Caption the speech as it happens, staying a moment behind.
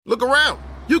Look around.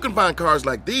 You can find cars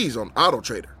like these on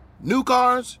AutoTrader. New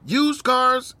cars, used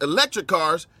cars, electric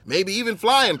cars, maybe even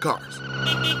flying cars.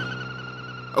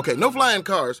 Okay, no flying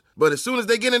cars, but as soon as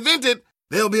they get invented,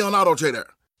 they'll be on AutoTrader.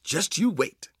 Just you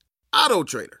wait.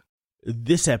 AutoTrader.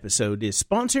 This episode is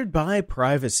sponsored by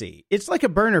Privacy. It's like a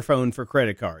burner phone for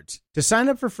credit cards. To sign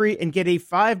up for free and get a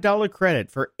 $5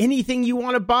 credit for anything you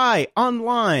want to buy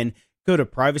online, go to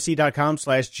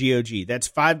privacy.com/GOG. That's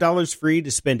 $5 free to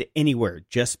spend anywhere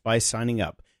just by signing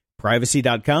up.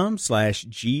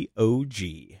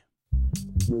 Privacy.com/GOG.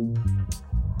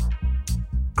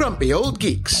 Grumpy Old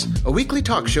Geeks, a weekly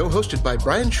talk show hosted by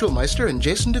Brian Schulmeister and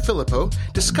Jason DeFilippo,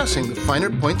 discussing the finer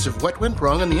points of what went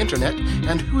wrong on the internet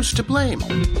and who's to blame.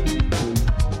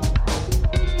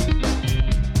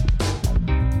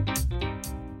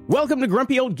 Welcome to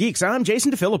Grumpy Old Geeks. I'm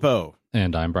Jason DeFilippo.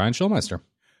 And I'm Brian Schulmeister.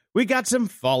 We got some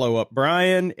follow-up,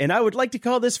 Brian, and I would like to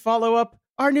call this follow-up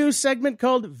our new segment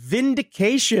called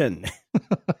Vindication.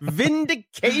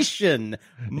 Vindication.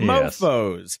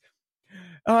 Mofos.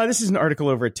 This is an article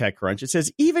over at TechCrunch. It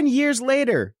says, even years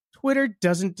later, Twitter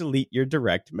doesn't delete your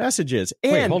direct messages.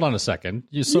 And wait, hold on a second.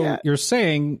 You're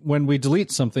saying when we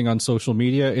delete something on social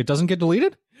media, it doesn't get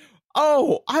deleted?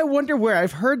 Oh, I wonder where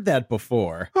I've heard that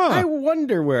before. I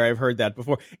wonder where I've heard that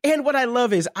before. And what I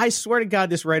love is, I swear to God,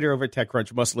 this writer over at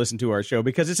TechCrunch must listen to our show,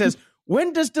 because it says,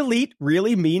 when does delete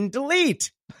really mean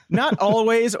delete? Not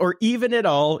always or even at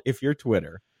all if you're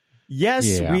Twitter.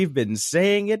 Yes, We've been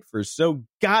saying it for so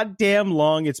goddamn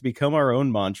long, it's become our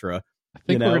own mantra. I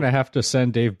think we're going to have to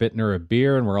send Dave Bittner a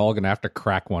beer, and we're all going to have to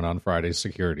crack one on Friday's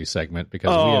security segment,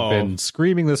 because we have been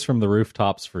screaming this from the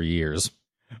rooftops for years.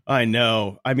 I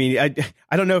know. I mean, I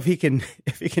don't know if he can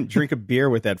drink a beer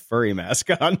with that furry mask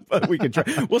on, but we can try.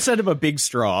 We'll send him a big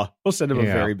straw. We'll send him a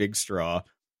very big straw.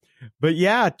 But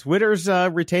yeah, Twitter's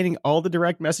retaining all the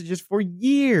direct messages for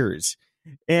years,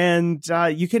 and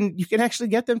you can actually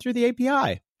get them through the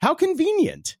API. How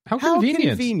convenient! How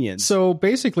convenient! So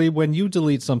basically, when you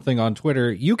delete something on Twitter,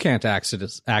 you can't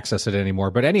access it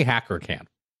anymore, but any hacker can.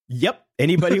 Yep.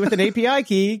 Anybody with an API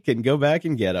key can go back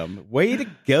and get them. Way to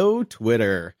go,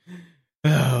 Twitter.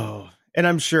 Oh, and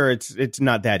I'm sure it's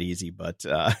not that easy, but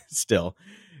still,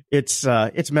 it's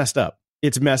messed up.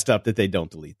 It's messed up that they don't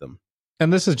delete them.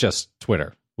 And this is just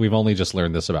Twitter. We've only just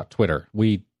learned this about Twitter.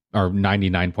 We are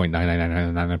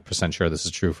 99.9999% sure this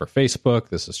is true for Facebook.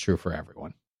 This is true for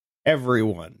everyone.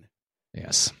 Everyone.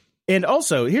 Yes. And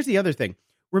also, here's the other thing.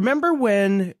 Remember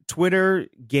when Twitter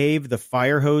gave the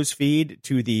fire hose feed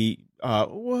to the,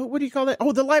 what do you call that?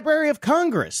 Oh, the Library of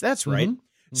Congress. That's right.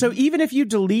 Mm-hmm. So even if you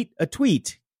delete a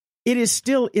tweet, it is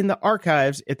still in the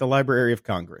archives at the Library of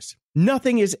Congress.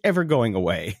 Nothing is ever going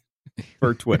away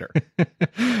for Twitter.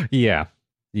 Yeah,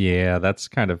 that's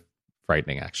kind of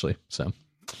frightening, actually. So,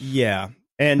 yeah.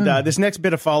 And this next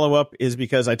bit of follow-up is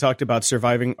because I talked about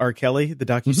Surviving R. Kelly, the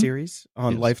docuseries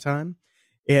on Lifetime.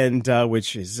 And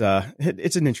which is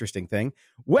it's an interesting thing.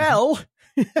 Well,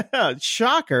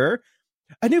 shocker,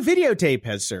 a new videotape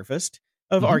has surfaced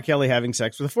of R. Kelly having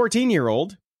sex with a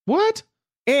 14-year-old. What?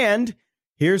 And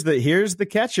here's the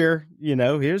catcher.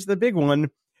 Here's the big one.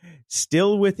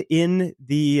 Still within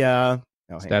the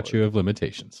statute of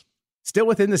limitations. Still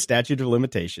within the statute of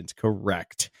limitations.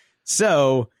 Correct.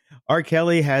 So R.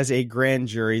 Kelly has a grand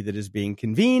jury that is being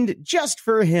convened just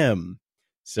for him.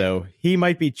 So he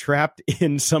might be trapped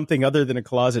in something other than a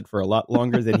closet for a lot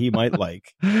longer than he might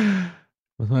like.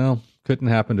 Well, couldn't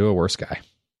happen to a worse guy.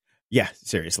 Yeah,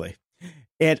 seriously.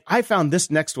 And I found this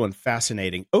next one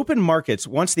fascinating. Open Markets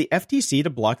wants the FTC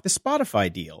to block the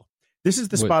Spotify deal. This is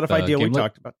the Spotify deal Gimlet? We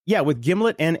talked about. Yeah, with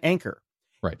Gimlet and Anchor.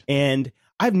 Right. And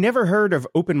I've never heard of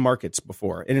Open Markets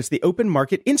before. And it's the Open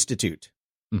Market Institute.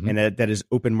 Mm-hmm. And that is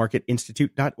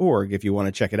openmarketinstitute.org if you want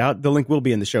to check it out. The link will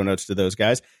be in the show notes to those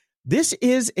guys. This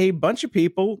is a bunch of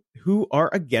people who are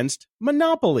against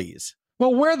monopolies.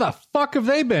 Well, where the fuck have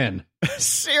they been?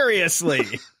 Seriously.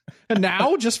 And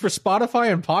now, just for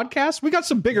Spotify and podcasts, we got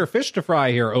some bigger fish to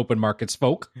fry here, Open Markets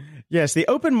folk. Yes, the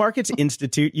Open Markets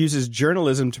Institute uses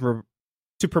journalism to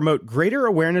promote greater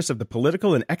awareness of the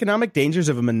political and economic dangers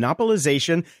of a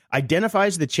monopolization,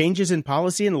 identifies the changes in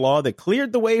policy and law that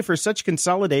cleared the way for such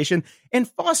consolidation, and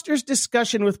fosters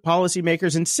discussion with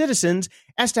policymakers and citizens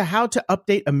as to how to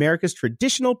update America's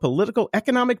traditional political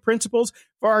economic principles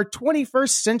for our 21st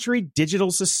century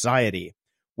digital society.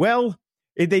 Well,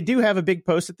 they do have a big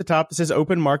post at the top that says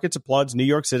Open Markets applauds New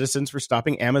York citizens for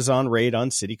stopping Amazon raid on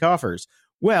city coffers.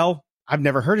 Well, I've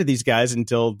never heard of these guys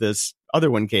until this other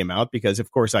one came out, because,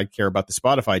 of course, I care about the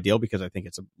Spotify deal because I think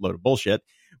it's a load of bullshit.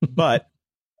 But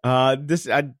this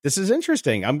is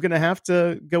interesting. I'm going to have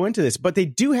to go into this. But they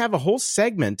do have a whole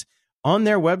segment on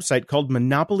their website called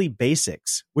Monopoly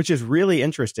Basics, which is really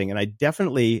interesting. And I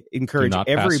definitely encourage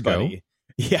everybody.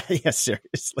 Yeah,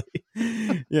 seriously.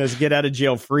 Yes, get out of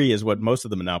jail free is what most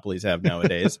of the monopolies have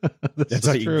nowadays. That's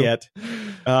what you get.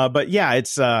 But yeah,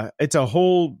 it's a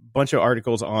whole bunch of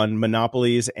articles on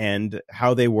monopolies and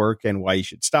how they work and why you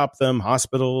should stop them,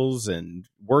 hospitals and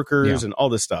workers and all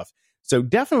this stuff. So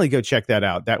definitely go check that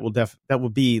out. That will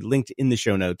be linked in the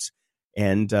show notes.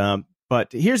 And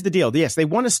but here's the deal. Yes, they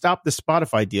want to stop the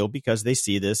Spotify deal because they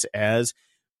see this as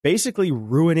basically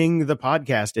ruining the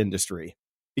podcast industry.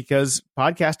 Because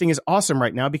podcasting is awesome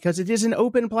right now because it is an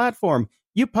open platform.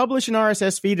 You publish an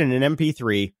RSS feed and an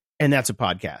MP3, and that's a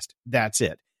podcast. That's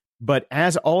it. But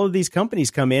as all of these companies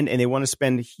come in and they want to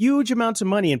spend huge amounts of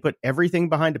money and put everything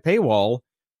behind a paywall,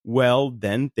 well,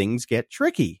 then things get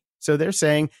tricky. So they're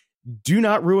saying, do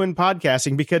not ruin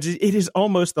podcasting because it is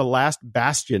almost the last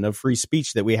bastion of free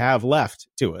speech that we have left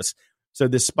to us. So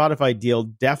this Spotify deal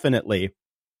definitely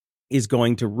is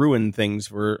going to ruin things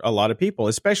for a lot of people,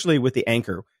 especially with the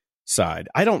Anchor side.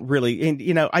 I don't really,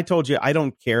 and, I told you, I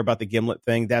don't care about the Gimlet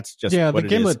thing. That's just what the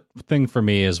Gimlet thing for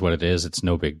me is what it is. It's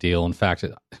no big deal. In fact,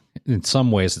 in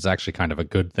some ways, it's actually kind of a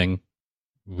good thing.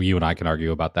 You and I can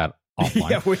argue about that offline.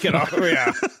 Yeah, we can.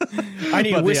 Yeah, I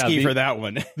need whiskey for that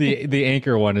one. the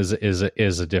Anchor one is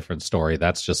a different story.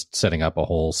 That's just setting up a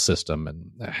whole system,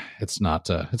 and it's not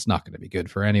going to be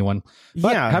good for anyone.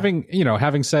 But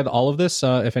having said all of this,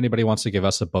 if anybody wants to give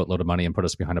us a boatload of money and put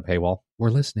us behind a paywall,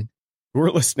 we're listening.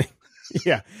 We're listening.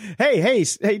 Yeah. Hey,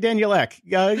 Daniel Eck,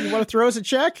 you want to throw us a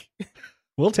check?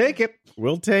 We'll take it.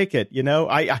 We'll take it.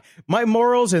 I my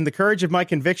morals and the courage of my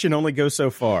conviction only go so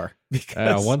far.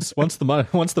 Because once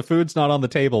the food's not on the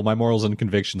table, my morals and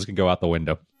convictions can go out the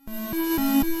window.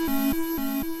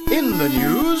 In the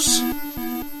news,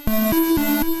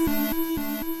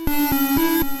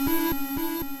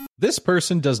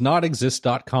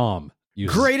 thispersondoesnotexist.com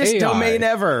uses greatest AI. Domain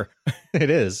ever. It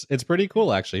is. It's pretty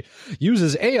cool, actually.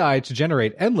 Uses AI to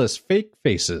generate endless fake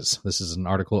faces. This is an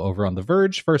article over on The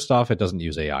Verge. First off, it doesn't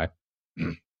use AI.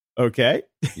 Okay.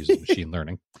 It uses machine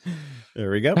learning. There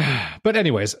we go. But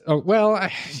anyways,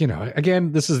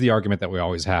 again, this is the argument that we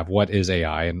always have. What is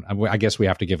AI? And I guess we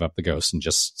have to give up the ghost and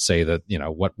just say that,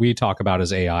 what we talk about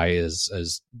as AI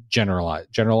is general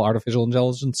artificial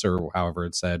intelligence, or however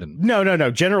it's said. And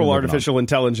no. General artificial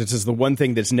intelligence is the one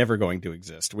thing that's never going to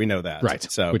exist. We know that. Right.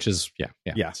 So, which is,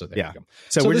 yeah. So there you go.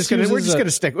 So we're just going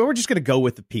to go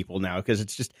with the people now because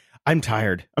it's just, I'm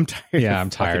tired. Yeah,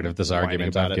 I'm tired of this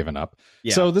argument. I've given up.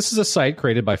 Yeah. So this is a site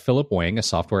created by Philip Wang, a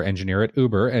software engineer at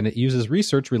Uber, and it uses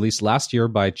research released last year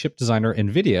by chip designer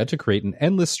NVIDIA to create an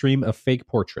endless stream of fake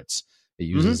portraits. It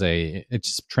uses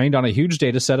it's trained on a huge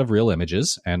data set of real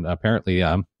images, and apparently,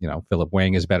 Philip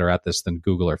Wang is better at this than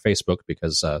Google or Facebook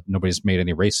because nobody's made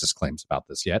any racist claims about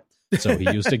this yet. So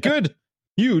he used a good,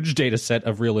 huge data set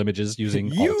of real images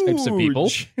using all types of people.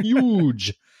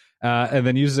 Huge. And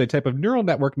then uses a type of neural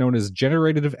network known as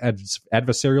Generative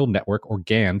Adversarial Network, or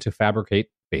GAN, to fabricate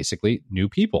basically new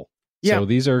people. Yeah. So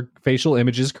these are facial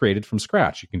images created from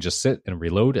scratch. You can just sit and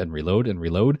reload and reload and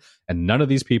reload, and none of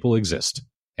these people exist.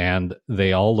 And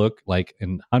they all look like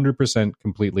 100%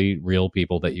 completely real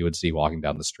people that you would see walking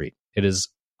down the street. It is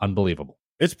unbelievable.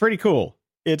 It's pretty cool.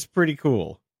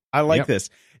 I like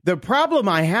this. The problem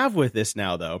I have with this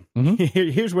now, though,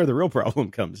 here's where the real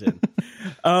problem comes in.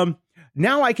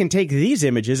 Now I can take these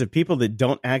images of people that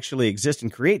don't actually exist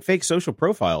and create fake social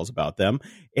profiles about them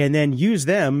and then use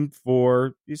them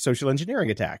for social engineering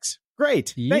attacks.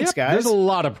 Great. Thanks, guys. There's a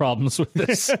lot of problems with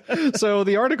this. So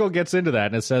the article gets into that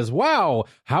and it says, wow,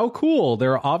 how cool.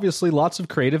 There are obviously lots of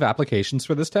creative applications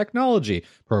for this technology.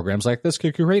 Programs like this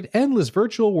could create endless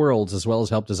virtual worlds as well as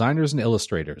help designers and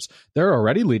illustrators. They're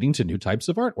already leading to new types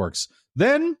of artworks.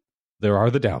 Then there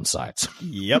are the downsides.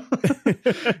 Yep.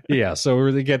 Yeah, so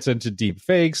it gets into deep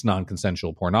fakes,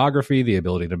 non-consensual pornography, the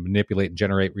ability to manipulate and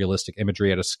generate realistic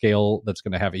imagery at a scale that's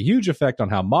going to have a huge effect on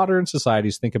how modern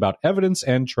societies think about evidence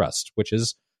and trust, which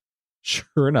is,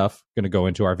 sure enough, going to go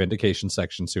into our Vindication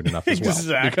section soon enough as well.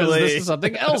 Exactly. Because this is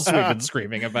something else we've been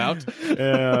screaming about.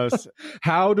 Yes.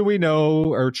 How do we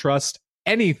know or trust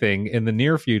anything in the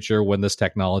near future when this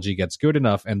technology gets good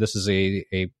enough? And this is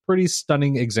a pretty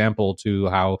stunning example to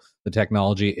how the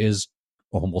technology is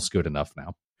almost good enough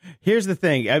now. Here's the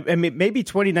thing. I mean, maybe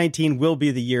 2019 will be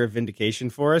the year of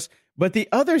vindication for us. But the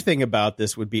other thing about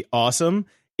this would be awesome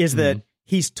is that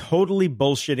he's totally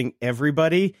bullshitting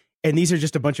everybody. And these are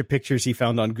just a bunch of pictures he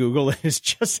found on Google. And it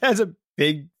just has a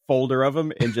big folder of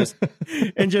them and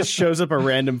just shows up a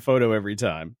random photo every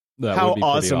time. How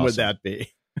awesome would that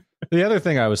be? The other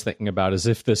thing I was thinking about is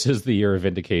if this is the year of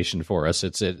vindication for us,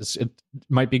 it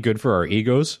might be good for our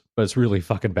egos, but it's really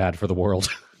fucking bad for the world.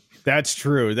 That's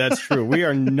true. That's true. We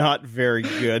are not very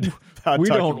good about we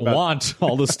talking don't about... want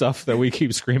all the stuff that we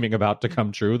keep screaming about to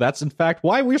come true. That's, in fact,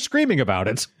 why we're screaming about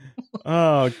it.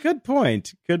 Oh, good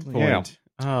point. Good point. Yeah.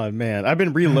 Oh, man. I've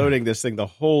been reloading this thing the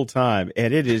whole time,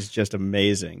 and it is just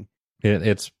amazing.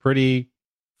 It's pretty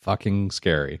fucking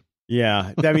scary.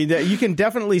 Yeah. I mean, you can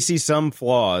definitely see some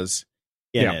flaws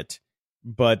in it,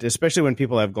 but especially when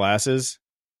people have glasses.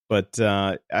 But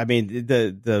I mean,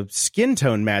 the skin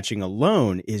tone matching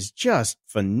alone is just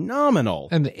phenomenal.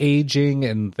 And the aging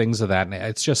and things of that.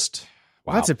 It's just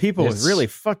wow. Lots of people with really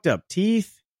fucked up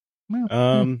teeth.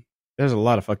 There's a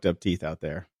lot of fucked up teeth out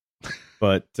there.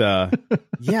 But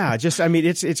yeah, just I mean,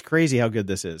 it's crazy how good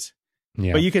this is.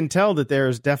 Yeah. But you can tell that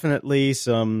there's definitely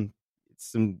some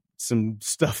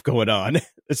stuff going on,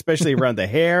 especially around the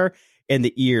hair and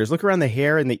the ears. Look around the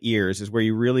hair and the ears is where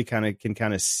you really can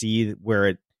see where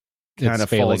it kind of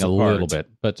failing falls a apart. little bit.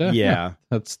 But yeah,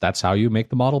 that's how you make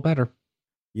the model better.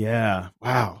 Yeah.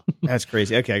 Wow. That's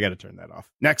crazy. Okay, I got to turn that off.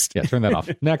 Next. Yeah, turn that off.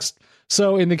 Next.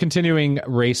 So in the continuing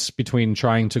race between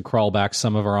trying to crawl back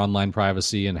some of our online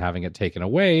privacy and having it taken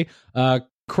away,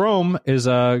 Chrome is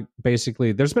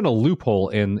basically, there's been a loophole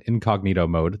in incognito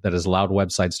mode that has allowed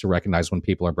websites to recognize when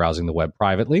people are browsing the web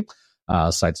privately.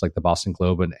 Sites like the Boston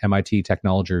Globe and MIT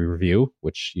Technology Review,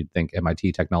 which you'd think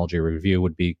MIT Technology Review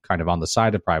would be kind of on the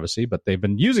side of privacy, but they've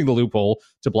been using the loophole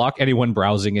to block anyone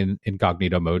browsing in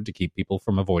incognito mode to keep people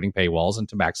from avoiding paywalls and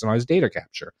to maximize data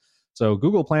capture. So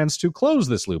Google plans to close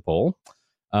this loophole,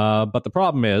 but the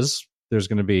problem is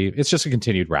it's just a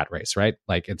continued rat race, right?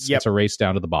 Like it's a race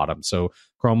down to the bottom. So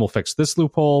Chrome will fix this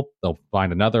loophole, they'll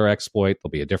find another exploit,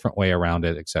 there'll be a different way around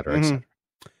it, et cetera, et cetera.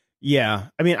 Yeah,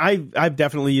 I mean, I've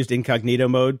definitely used incognito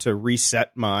mode to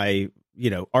reset my,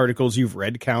 articles you've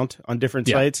read count on different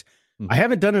sites. Mm-hmm. I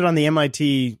haven't done it on the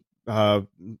MIT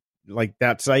like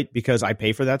that site because I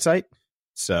pay for that site.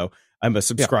 So I'm a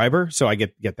subscriber, so I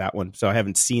get that one. So I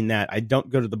haven't seen that. I don't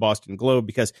go to the Boston Globe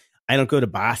because I don't go to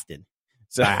Boston.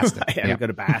 So I don't go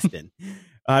to Boston.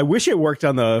 I wish it worked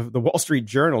on the Wall Street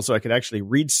Journal so I could actually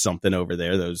read something over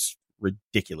there. Those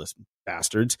ridiculous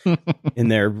bastards in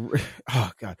their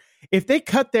God, if they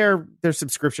cut their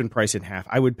subscription price in half,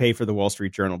 I would pay for the Wall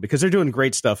Street Journal because they're doing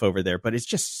great stuff over there, but it's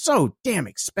just so damn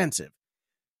expensive.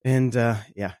 And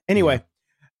anyway,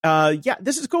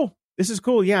 this is cool.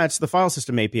 Yeah, it's the file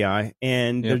system API,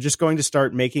 and they're just going to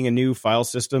start making a new file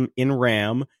system in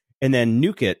RAM and then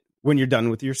nuke it when you're done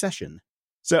with your session.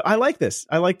 So I like this.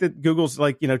 I like that Google's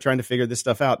trying to figure this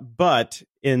stuff out. But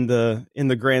in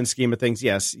the grand scheme of things,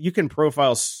 yes, you can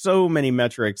profile so many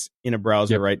metrics in a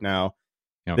browser right now.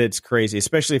 That's crazy,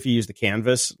 especially if you use the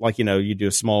canvas. Like, you do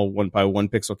a small 1x1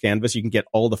 pixel canvas. You can get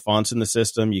all the fonts in the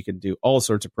system. You can do all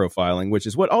sorts of profiling, which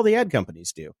is what all the ad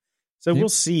companies do. So we'll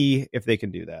see if they can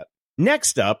do that.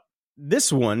 Next up,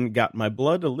 this one got my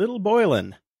blood a little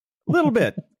boiling. A little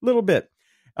bit.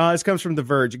 This comes from The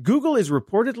Verge. Google is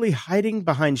reportedly hiding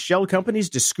behind shell companies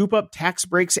to scoop up tax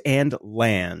breaks and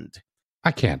land.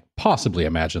 I can't possibly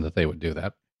imagine that they would do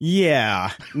that.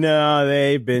 Yeah, no,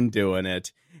 they've been doing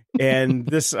it. And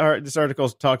this article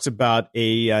talks about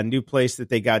a new place that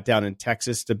they got down in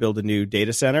Texas to build a new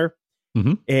data center.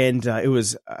 Mm-hmm. And it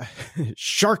was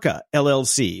Sharka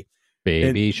LLC.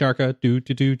 Baby Sharka, do,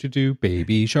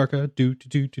 baby Sharka,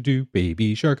 do,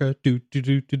 baby Sharka,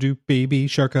 do, baby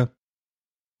Sharka.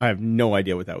 I have no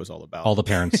idea what that was all about. All the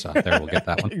parents out there will get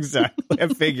that one. Exactly. I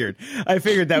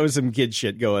figured that was some kid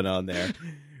shit going on there.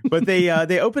 But they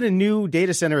opened a new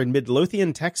data center in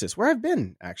Midlothian, Texas, where I've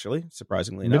been, actually,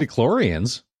 surprisingly enough.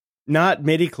 Midichlorians? Not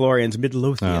midichlorians,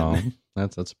 Midlothian. Oh,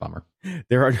 that's a bummer.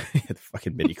 There are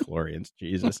fucking midichlorians.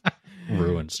 Jesus.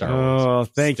 Ruined Star Wars. Oh,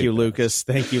 thank you, Lucas.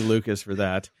 Thank you, Lucas, for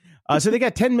that. So they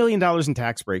got $10 million in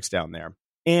tax breaks down there.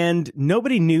 And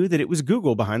nobody knew that it was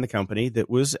Google behind the company that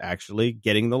was actually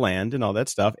getting the land and all that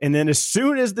stuff. And then as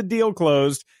soon as the deal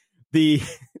closed, the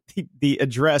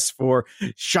address for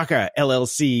Shaka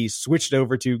LLC switched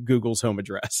over to Google's home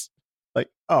address. Like,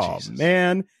 oh, Jesus.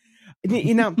 Man.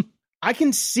 I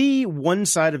can see one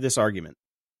side of this argument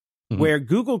where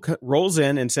Google rolls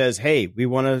in and says, hey, we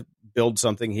want to build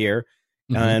something here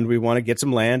and we want to get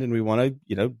some land and we want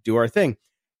to, do our thing.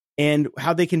 And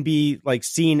how they can be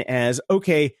seen as,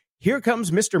 okay, here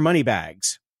comes Mr.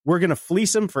 Moneybags. We're going to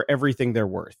fleece them for everything they're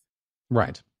worth.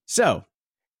 Right. So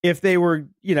if they were,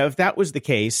 if that was the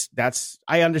case,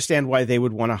 I understand why they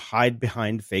would want to hide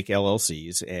behind fake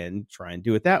LLCs and try and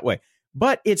do it that way.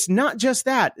 But it's not just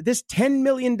that. This $10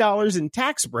 million in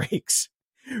tax breaks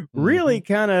really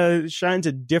kind of shines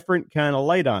a different kind of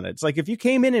light on it. It's like if you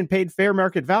came in and paid fair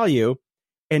market value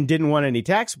and didn't want any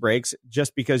tax breaks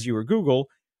just because you were Google,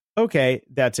 okay,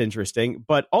 that's interesting.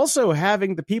 But also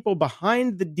having the people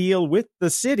behind the deal with the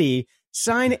city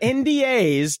sign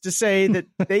NDAs to say that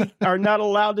they are not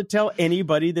allowed to tell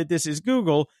anybody that this is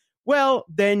Google, well,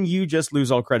 then you just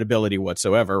lose all credibility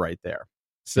whatsoever right there.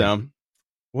 So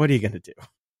what are you going to do?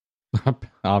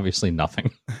 Obviously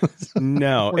nothing.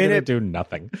 No. We're going to do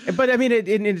nothing. But I mean,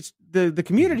 it's the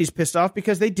community's pissed off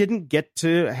because they didn't get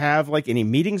to have like any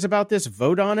meetings about this,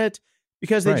 vote on it,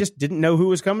 because they just didn't know who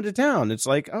was coming to town. It's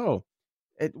like,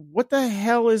 what the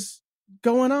hell is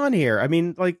going on here? I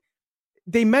mean, like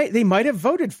they might have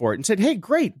voted for it and said, hey,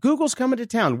 great, Google's coming to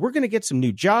town. We're going to get some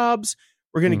new jobs.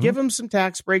 We're going to give them some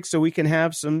tax breaks so we can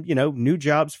have some, new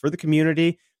jobs for the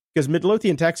community, because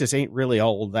Midlothian, Texas ain't really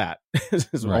all that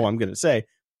is all I'm going to say.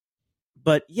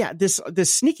 But yeah, this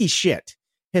sneaky shit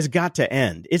has got to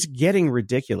end. It's getting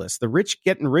ridiculous. The rich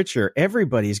getting richer.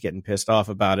 Everybody's getting pissed off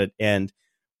about it. And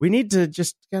we need to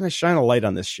just kind of shine a light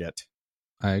on this shit.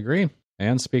 I agree.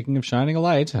 And speaking of shining a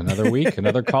light, another week,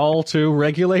 another call to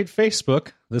regulate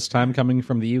Facebook, this time coming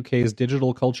from the UK's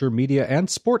Digital Culture, Media and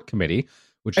Sport Committee,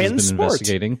 which has been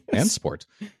investigating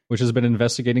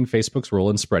Facebook's role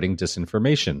in spreading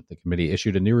disinformation. The committee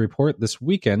issued a new report this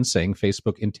weekend saying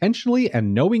Facebook intentionally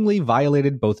and knowingly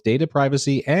violated both data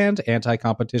privacy and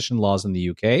anti-competition laws in the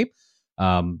UK.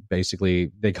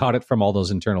 Basically, they got it from all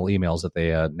those internal emails that they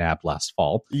nabbed last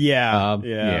fall.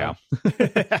 Yeah.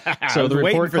 So the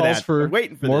report calls for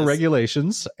more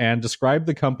regulations and described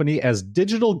the company as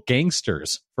digital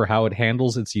gangsters for how it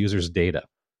handles its users' data.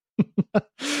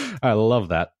 I love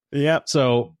that. Yeah.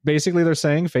 So basically, they're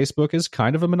saying Facebook is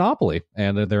kind of a monopoly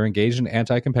and they're engaged in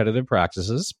anti-competitive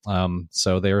practices.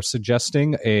 So they're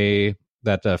suggesting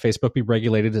that Facebook be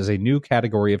regulated as a new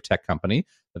category of tech company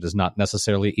that is not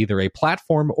necessarily either a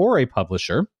platform or a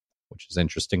publisher, which is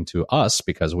interesting to us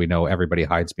because we know everybody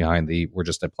hides behind we're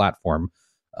just a platform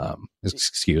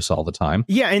excuse all the time.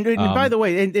 Yeah. And by the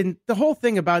way, and the whole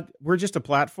thing about we're just a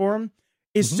platform,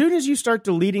 as soon as you start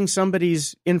deleting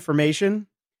somebody's information,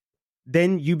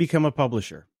 then you become a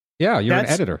publisher. Yeah, you're an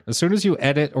editor. As soon as you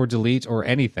edit or delete or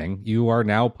anything, you are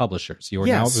now publishers. You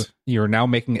are now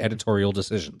making editorial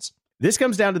decisions. This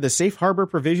comes down to the safe harbor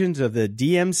provisions of the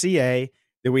DMCA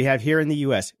that we have here in the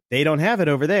U.S. They don't have it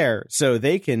over there, so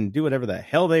they can do whatever the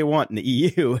hell they want in the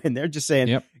EU. And they're just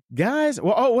saying, guys,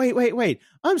 wait.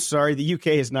 I'm sorry, the UK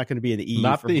is not going to be in the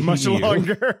EU for much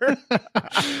longer.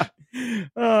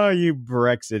 Oh, you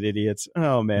Brexit idiots.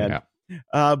 Oh, man.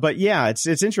 Yeah. But yeah, it's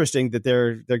interesting that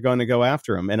they're going to go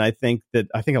after him. And I think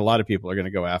a lot of people are going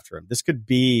to go after him. This could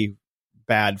be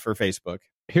bad for Facebook.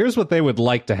 Here's what they would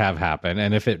like to have happen.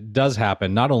 And if it does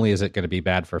happen, not only is it going to be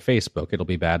bad for Facebook, it'll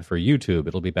be bad for YouTube,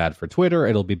 it'll be bad for Twitter,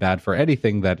 it'll be bad for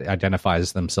anything that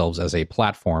identifies themselves as a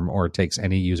platform or takes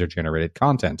any user-generated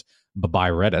content by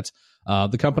Reddit.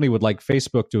 The company would like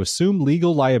Facebook to assume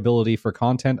legal liability for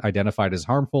content identified as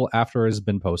harmful after it has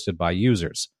been posted by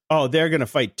users. Oh, they're going to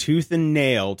fight tooth and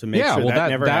nail to make sure that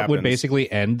never happens. That would basically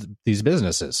end these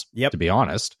businesses, to be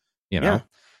honest.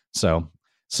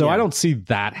 So I don't see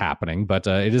that happening, but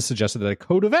it is suggested that a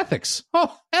code of ethics,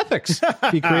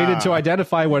 be created to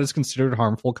identify what is considered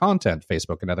harmful content.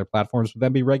 Facebook and other platforms would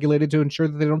then be regulated to ensure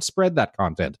that they don't spread that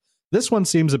content. This one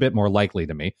seems a bit more likely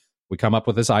to me. We come up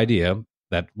with this idea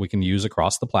that we can use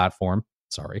across the platform.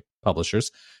 Sorry, publishers.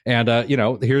 And,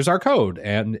 here's our code.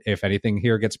 And if anything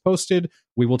here gets posted,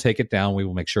 we will take it down. We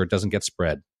will make sure it doesn't get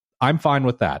spread. I'm fine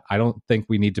with that. I don't think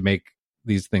we need to make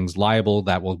these things liable.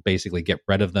 That will basically get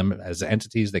rid of them as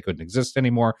entities. They couldn't exist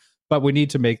anymore. But we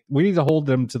need to hold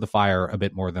them to the fire a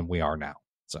bit more than we are now.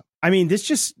 So, I mean, this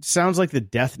just sounds like the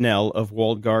death knell of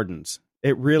walled gardens.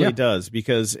 It really does,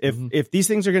 because if these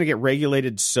things are going to get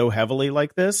regulated so heavily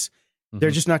like this,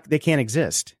 they're just not, they can't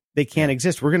exist. They can't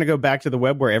exist. We're going to go back to the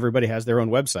web where everybody has their own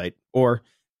website, or,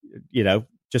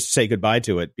 just say goodbye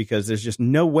to it, because there's just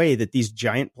no way that these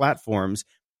giant platforms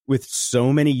with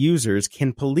so many users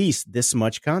can police this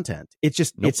much content. It's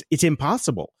just, it's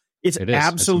impossible. It's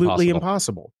absolutely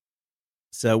impossible.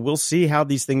 So we'll see how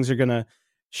these things are going to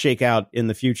shake out in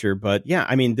the future. But yeah,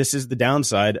 I mean, this is the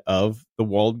downside of the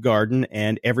walled garden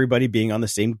and everybody being on the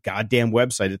same goddamn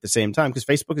website at the same time, because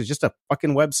Facebook is just a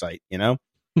fucking website,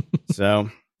 So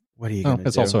what are you going to do?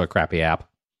 It's also a crappy app.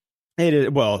 It is.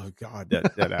 Well, God,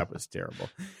 that app was terrible.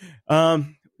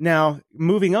 Now,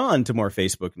 moving on to more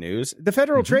Facebook news, the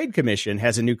Federal Trade Commission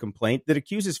has a new complaint that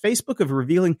accuses Facebook of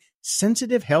revealing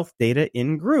sensitive health data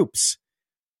in groups.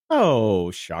 Oh,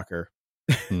 shocker.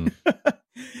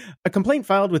 A complaint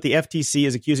filed with the FTC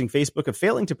is accusing Facebook of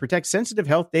failing to protect sensitive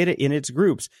health data in its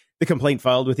groups. The complaint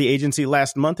filed with the agency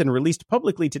last month and released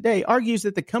publicly today argues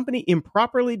that the company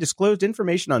improperly disclosed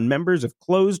information on members of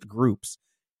closed groups.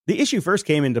 The issue first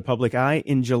came into public eye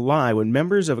in July when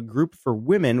members of a group for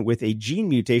women with a gene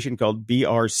mutation called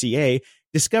BRCA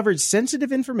discovered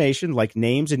sensitive information like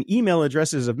names and email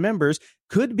addresses of members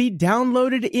could be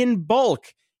downloaded in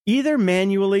bulk, either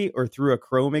manually or through a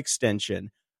Chrome extension.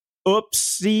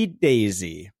 Oopsie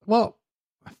daisy. Well,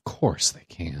 of course they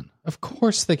can. Of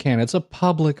course they can. It's a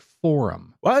public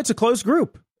forum. Well, it's a closed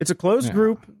group. It's a closed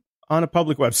group on a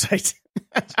public website.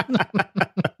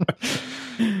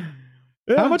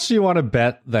 How much do you want to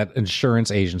bet that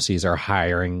insurance agencies are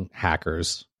hiring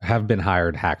hackers, have been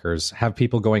hired hackers, have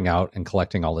people going out and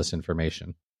collecting all this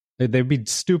information? They'd be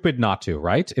stupid not to,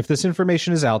 right? If this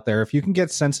information is out there, if you can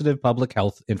get sensitive public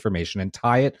health information and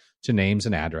tie it to names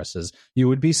and addresses, you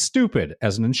would be stupid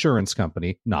as an insurance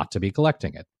company not to be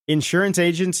collecting it. Insurance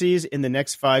agencies in the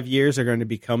next 5 years are going to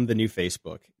become the new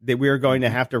Facebook. That we are going to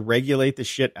have to regulate the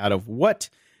shit out of what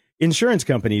insurance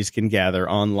companies can gather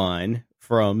online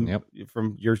from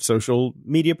your social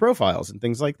media profiles and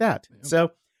things like that. Yep.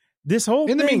 So this whole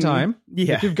in the meantime,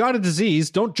 if you've got a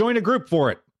disease, don't join a group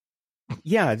for it.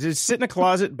 Yeah, just sit in a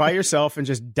closet by yourself and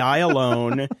just die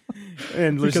alone.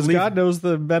 And because God knows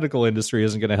the medical industry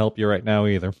isn't going to help you right now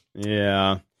either.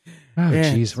 Yeah. Oh,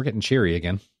 jeez, we're getting cheery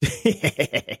again.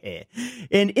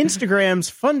 And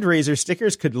Instagram's fundraiser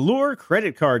stickers could lure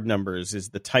credit card numbers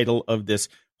is the title of this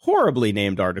horribly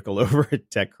named article over at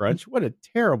TechCrunch. What a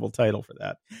terrible title for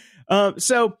that.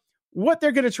 So what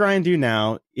they're going to try and do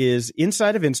now is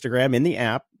inside of Instagram in the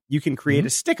app, you can create a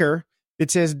sticker that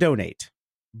says donate.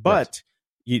 But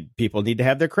people need to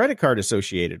have their credit card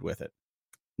associated with it.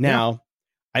 Now,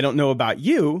 I don't know about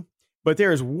you, but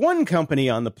there is one company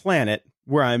on the planet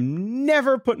where I'm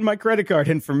never putting my credit card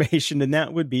information, and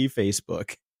that would be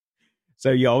Facebook.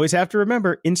 So you always have to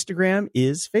remember, Instagram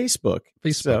is Facebook.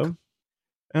 So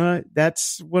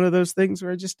that's one of those things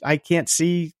where I can't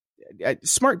see.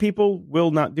 Smart people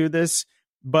will not do this,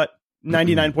 but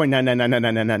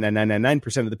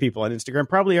 99.9999999% of the people on Instagram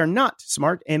probably are not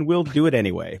smart and will do it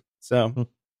anyway. So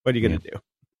what are you going to do?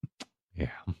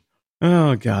 Yeah.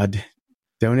 Oh, God.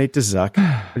 Donate to Zuck.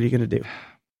 What are you going to do?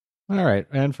 All right.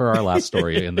 And for our last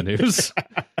story in the news,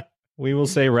 we will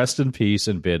say rest in peace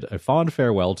and bid a fond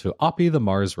farewell to Oppie the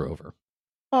Mars rover.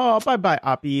 Oh, bye-bye,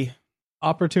 Oppie.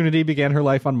 Opportunity began her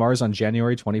life on Mars on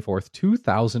January 24th,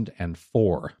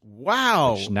 2004.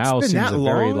 Wow. Which now seems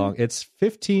very long. It's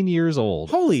 15 years old.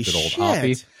 Holy good shit. Old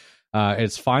Oppie.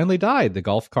 It's finally died. The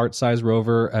golf cart-sized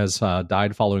rover has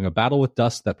died following a battle with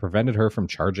dust that prevented her from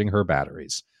charging her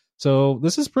batteries. So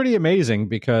this is pretty amazing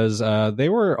because they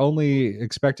were only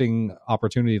expecting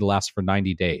Opportunity to last for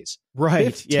 90 days.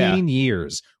 Right. 15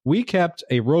 years. We kept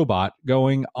a robot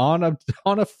going on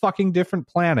a fucking different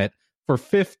planet for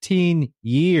 15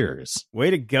 years.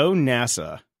 Way to go,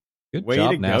 NASA. Good Way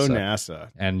job, to NASA. go, NASA.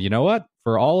 And you know what?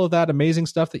 For all of that amazing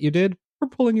stuff that you did, we're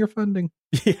pulling your funding.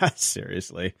 Yeah,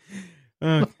 seriously.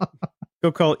 Go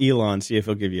call Elon, see if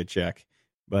he'll give you a check.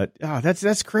 But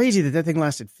that's crazy that thing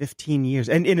lasted 15 years.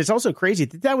 And it's also crazy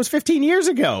that was 15 years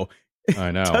ago.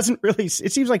 I know.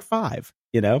 It seems like 5,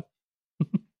 you know?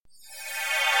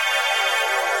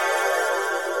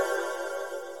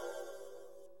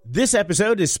 This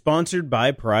episode is sponsored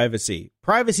by Privacy.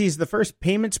 Privacy is the first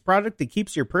payments product that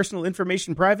keeps your personal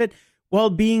information private while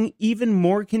being even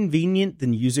more convenient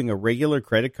than using a regular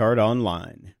credit card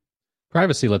online.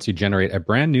 Privacy lets you generate a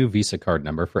brand new Visa card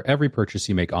number for every purchase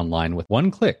you make online with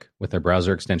one click with their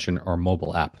browser extension or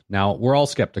mobile app. Now, we're all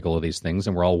skeptical of these things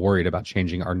and we're all worried about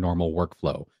changing our normal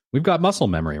workflow. We've got muscle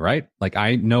memory, right? Like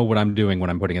I know what I'm doing when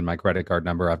I'm putting in my credit card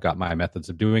number. I've got my methods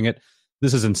of doing it.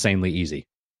 This is insanely easy.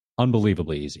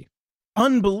 Unbelievably easy.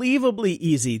 Unbelievably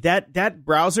easy. That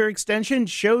browser extension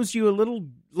shows you a little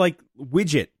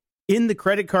widget in the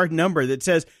credit card number that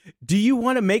says, do you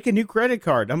want to make a new credit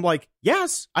card? I'm like,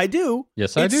 yes, I do.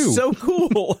 Yes, I do. It's so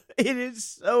cool. It is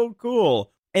so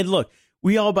cool. And look,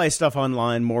 we all buy stuff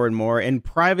online more and more, and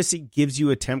Privacy gives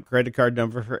you a temp credit card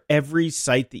number for every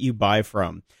site that you buy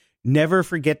from. Never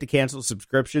forget to cancel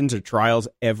subscriptions or trials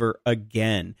ever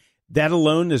again. That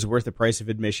alone is worth the price of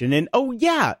admission. And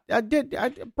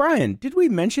Brian, did we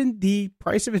mention the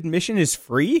price of admission is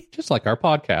free? Just like our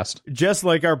podcast. Just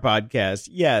like our podcast,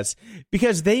 yes.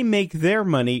 Because they make their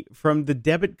money from the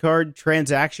debit card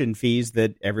transaction fees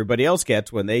that everybody else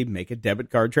gets when they make a debit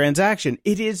card transaction.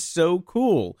 It is so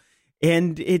cool.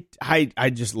 And I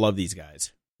just love these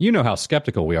guys. You know how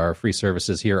skeptical we are of free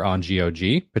services here on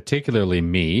GOG, particularly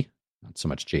me. Not so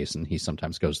much Jason. He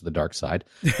sometimes goes to the dark side.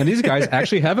 And these guys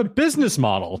actually have a business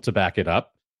model to back it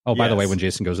up. Oh, by the way, when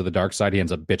Jason goes to the dark side, he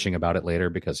ends up bitching about it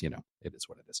later because, it is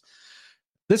what it is.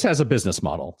 This has a business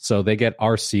model, so they get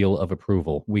our seal of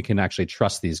approval. We can actually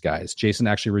trust these guys. Jason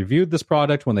actually reviewed this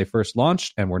product when they first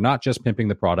launched, and we're not just pimping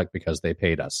the product because they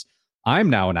paid us.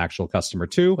 I'm now an actual customer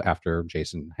too, after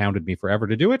Jason hounded me forever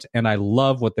to do it, and I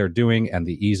love what they're doing and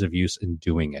the ease of use in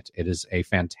doing it. It is a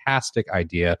fantastic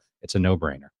idea. It's a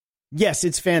no-brainer. Yes,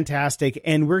 it's fantastic,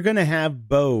 and we're going to have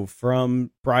Bo from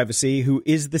Privacy, who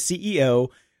is the CEO,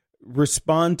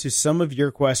 respond to some of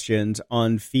your questions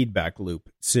on Feedback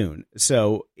Loop soon.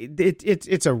 So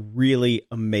it's a really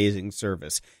amazing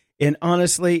service. And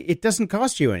honestly, it doesn't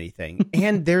cost you anything.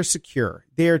 And they're secure.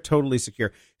 They are totally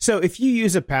secure. So if you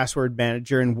use a password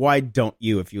manager, and why don't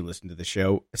you if you listen to the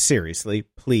show? Seriously,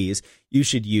 please, you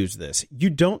should use this.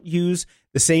 You don't use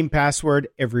the same password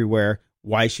everywhere.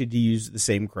 Why should you use the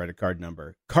same credit card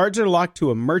number? Cards are locked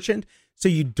to a merchant, so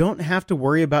you don't have to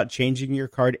worry about changing your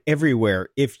card everywhere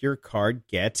if your card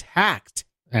gets hacked.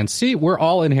 And see, we're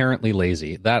all inherently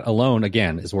lazy. That alone,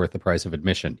 again, is worth the price of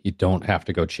admission. You don't have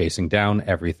to go chasing down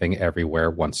everything everywhere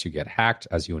once you get hacked,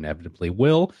 as you inevitably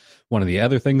will. One of the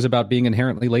other things about being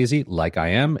inherently lazy, like I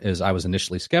am, is I was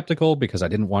initially skeptical because I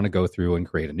didn't want to go through and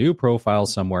create a new profile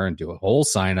somewhere and do a whole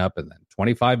sign up. And then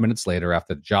 25 minutes later,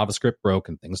 after the JavaScript broke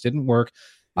and things didn't work,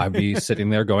 I'd be sitting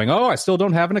there going, oh, I still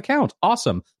don't have an account.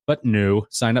 Awesome. But no,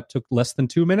 sign up took less than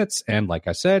 2 minutes. And like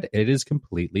I said, it is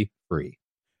completely free.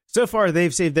 So far,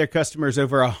 they've saved their customers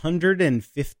over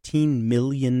 $115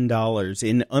 million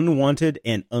in unwanted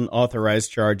and unauthorized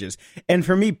charges. And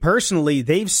for me personally,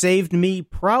 they've saved me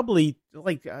probably,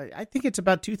 I think it's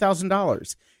about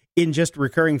 $2,000 in just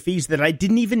recurring fees that I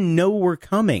didn't even know were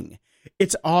coming.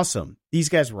 It's awesome. These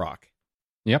guys rock.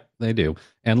 Yep, they do.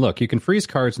 And look, you can freeze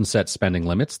cards and set spending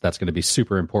limits. That's going to be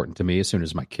super important to me as soon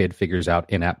as my kid figures out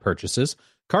in-app purchases.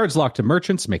 Cards locked to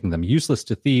merchants, making them useless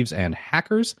to thieves and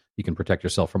hackers. You can protect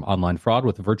yourself from online fraud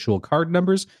with virtual card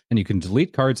numbers, and you can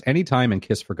delete cards anytime and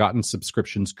kiss forgotten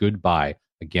subscriptions goodbye.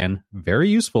 Again, very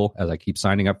useful as I keep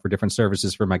signing up for different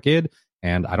services for my kid,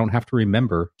 and I don't have to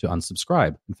remember to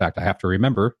unsubscribe. In fact, I have to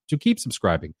remember to keep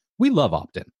subscribing. We love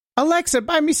opt-in. Alexa,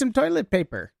 buy me some toilet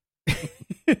paper.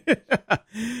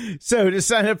 So to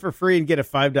sign up for free and get a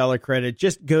 $5 credit,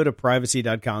 just go to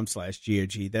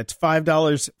privacy.com/GOG. That's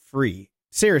 $5 free.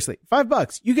 Seriously,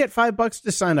 $5. You get $5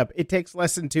 to sign up. It takes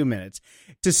less than 2 minutes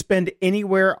to spend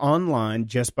anywhere online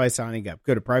just by signing up.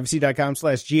 Go to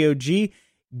privacy.com/GOG.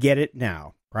 Get it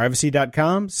now.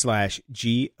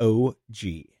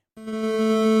 Privacy.com/GOG.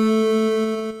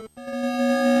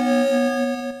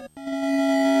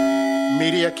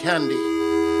 Media Candy.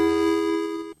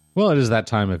 Well, it is that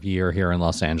time of year here in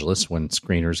Los Angeles when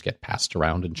screeners get passed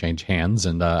around and change hands,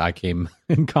 and I came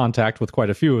in contact with quite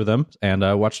a few of them and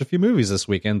watched a few movies this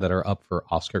weekend that are up for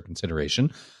Oscar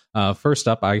consideration. First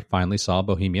up, I finally saw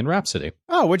Bohemian Rhapsody.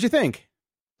 Oh, what'd you think?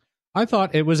 I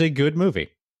thought it was a good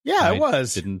movie. Yeah, it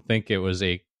was. Didn't think it was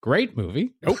a great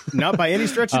movie. Nope, not by any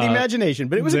stretch of the imagination,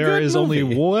 but it was a good movie. There is only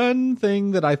one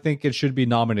thing that I think it should be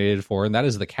nominated for, and that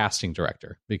is the casting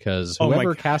director, because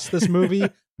whoever cast this movie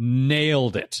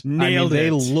nailed it. They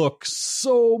look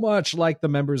so much like the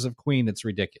members of Queen. It's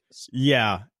ridiculous.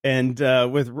 Yeah. And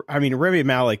Rami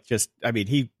Malek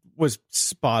he was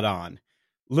spot on.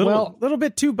 Little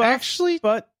bit too buff. Actually,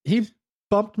 but he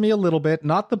bumped me a little bit.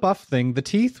 Not the buff thing. The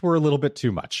teeth were a little bit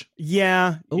too much.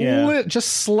 Yeah. Just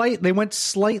slight. They went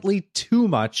slightly too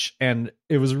much, and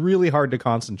it was really hard to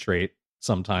concentrate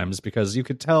sometimes because you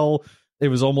could tell it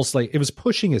was almost like it was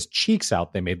pushing his cheeks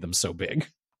out. They made them so big.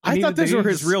 I thought those were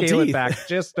his real teeth. It back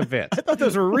just a bit. I thought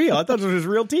those were real. I thought those were his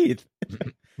real teeth.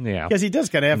 Yeah. Because he does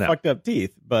kind of have fucked up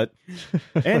teeth. But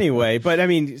anyway,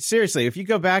 seriously, if you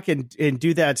go back and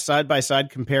do that side-by-side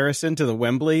comparison to the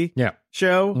Wembley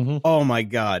show, oh my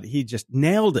God, he just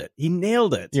nailed it. He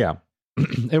nailed it. Yeah.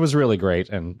 It was really great,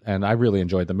 and I really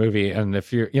enjoyed the movie. And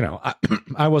if you're,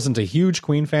 I wasn't a huge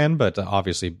Queen fan, but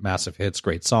obviously massive hits,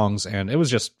 great songs, and it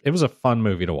was a fun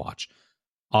movie to watch.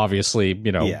 Obviously,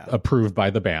 approved by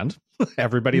the band.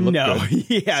 Everybody looked good.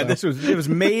 Yeah, so. It was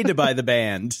made by the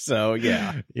band. So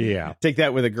yeah. Take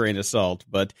that with a grain of salt.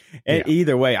 But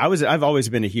either way, I've always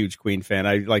been a huge Queen fan.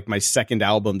 I like my second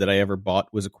album that I ever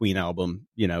bought was a Queen album,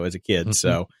 as a kid. Mm-hmm.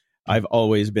 So I've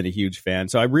always been a huge fan.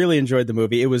 So I really enjoyed the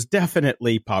movie. It was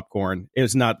definitely popcorn. It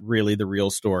was not really the real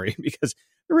story because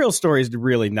the real story is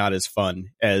really not as fun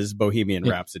as Bohemian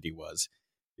Rhapsody was,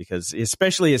 because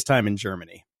especially his time in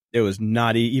Germany. It was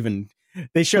not even,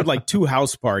 they showed like 2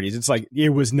 house parties. It's like, it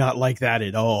was not like that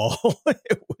at all.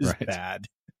 It was bad.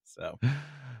 So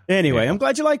anyway, I'm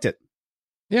glad you liked it.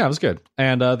 Yeah, it was good.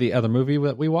 And the other movie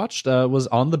that we watched was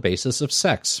On the Basis of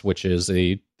Sex, which is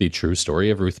the true story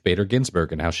of Ruth Bader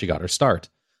Ginsburg and how she got her start.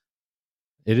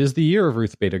 It is the year of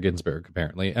Ruth Bader Ginsburg,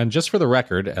 apparently. And just for the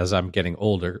record, as I'm getting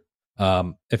older,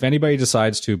 if anybody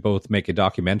decides to both make a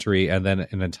documentary and then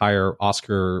an entire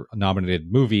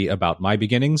Oscar-nominated movie about my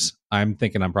beginnings, I'm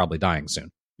thinking I'm probably dying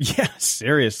soon. Yeah,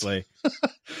 seriously.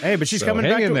 Hey, but she's So coming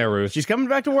hang back in to there, Ruth. She's coming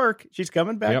back to work. She's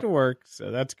coming back to work, so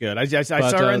that's good. I saw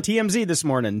her on TMZ this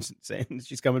morning saying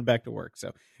she's coming back to work.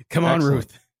 So come on, Excellent.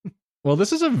 Ruth. Well,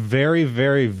 this is a very,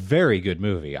 very, very good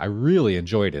movie. I really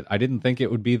enjoyed it. I didn't think it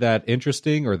would be that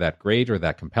interesting or that great or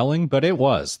that compelling, but it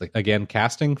was. Again,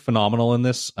 casting phenomenal in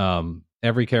this.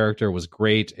 Every character was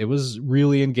great. It was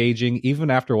really engaging,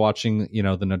 even after watching,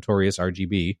 the notorious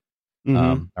RGB,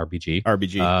 RBG.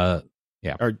 RBG.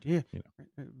 Yeah.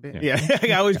 Yeah.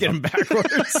 I always get them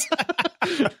backwards.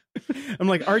 I'm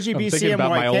like RGB, I'm thinking CMYK. about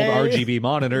my old RGB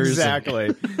monitors. Exactly.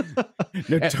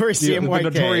 Notorious CMYK. The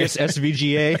notorious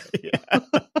SVGA.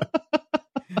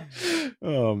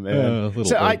 Oh, man.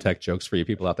 Little old tech jokes for you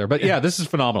people out there. But yeah, this is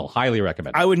phenomenal. Highly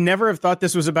recommend it. I would never have thought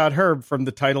this was about her from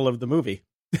the title of the movie.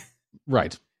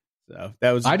 Right. So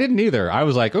that was. I didn't either. I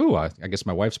was like, "Ooh, I guess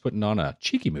my wife's putting on a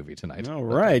cheeky movie tonight." All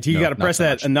right, you got to press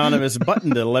that anonymous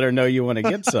button to let her know you want to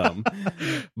get some.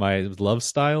 My love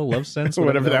sense,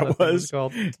 whatever that was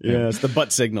called. Yeah, it's the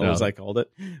butt signal, as I called it.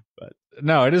 But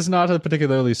no, it is not a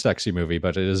particularly sexy movie,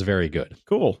 but it is very good.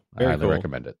 Cool. I highly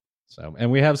recommend it. So, and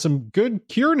we have some good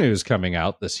Cure news coming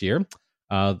out this year.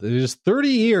 It is 30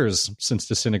 years since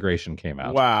Disintegration came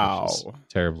out. Wow.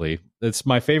 Terribly. It's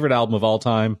my favorite album of all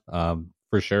time,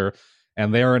 for sure.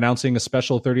 And they are announcing a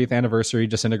special 30th anniversary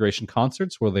Disintegration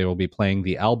concerts where they will be playing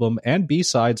the album and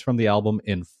B-sides from the album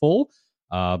in full.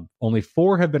 Only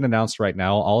 4 have been announced right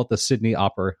now, all at the Sydney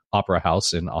Opera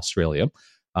House in Australia,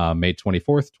 May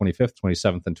 24th, 25th,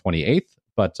 27th, and 28th.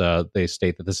 But they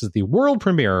state that this is the world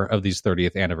premiere of these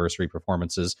 30th anniversary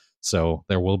performances, so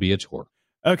there will be a tour.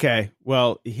 Okay,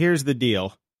 well, here's the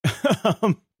deal.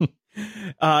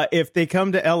 If they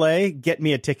come to LA, get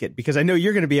me a ticket, because I know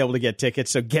you're going to be able to get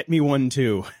tickets, so get me one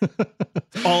too.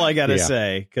 All I got to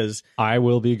say, because I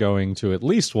will be going to at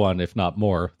least one, if not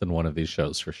more, than one of these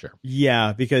shows for sure.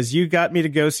 Yeah, because you got me to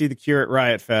go see The Cure at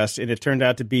Riot Fest, and it turned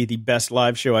out to be the best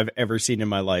live show I've ever seen in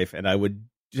my life, and I would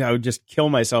just kill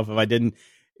myself if I didn't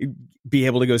be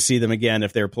able to go see them again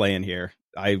if they're playing here.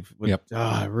 I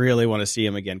really want to see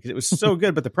them again because it was so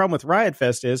good. But the problem with Riot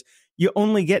Fest is you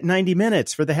only get 90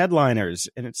 minutes for the headliners.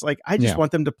 And it's like, I just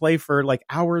want them to play for like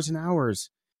hours and hours.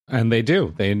 And they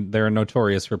do. They're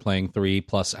notorious for playing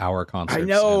 3+ hour concerts. I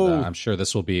know. And, I'm sure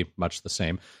this will be much the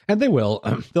same. And they will.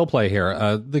 They'll play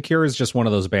here. The Cure is just one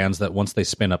of those bands that once they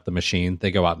spin up the machine, they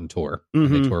go out and tour.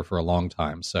 Mm-hmm. And they tour for a long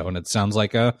time. So, and it sounds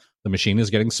like the machine is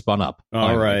getting spun up.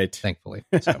 All right. Thankfully.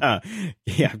 So.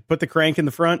 Yeah. Put the crank in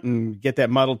the front and get that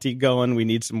Model T going. We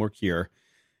need some more Cure.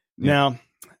 Yeah. Now,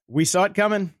 we saw it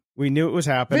coming. We knew it was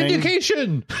happening.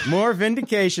 Vindication! More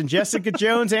Vindication. Jessica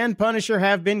Jones and Punisher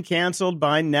have been canceled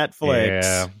by Netflix.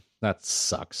 Yeah, that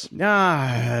sucks.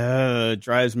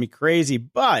 Drives me crazy.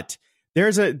 But there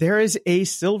is a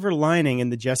silver lining in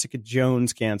the Jessica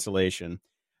Jones cancellation.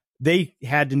 They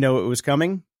had to know it was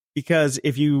coming, because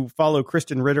if you follow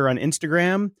Kristen Ritter on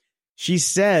Instagram, she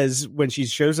says when she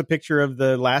shows a picture of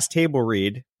the last table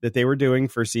read that they were doing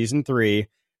for season 3,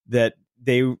 that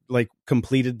they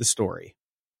completed the story.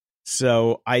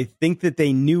 So I think that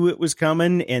they knew it was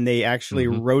coming, and they actually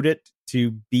wrote it to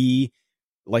be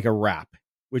like a wrap,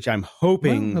 which I'm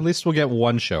hoping. Well, at least we'll get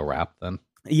one show wrap then.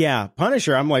 Yeah,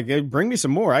 Punisher. I'm like, hey, bring me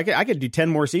some more. I could do 10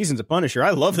 more seasons of Punisher.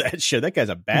 I love that shit. That guy's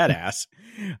a badass.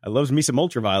 I loves me some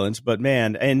ultraviolence, but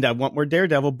man, and I want more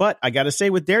Daredevil. But I got to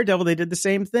say, with Daredevil, they did the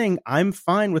same thing. I'm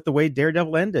fine with the way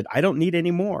Daredevil ended. I don't need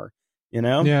any more. You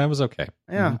know? Yeah, it was okay.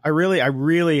 Yeah, I really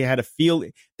had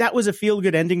that was a feel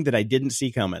good ending that I didn't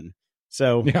see coming.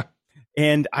 So, yeah.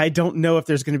 And I don't know if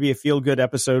there's going to be a feel good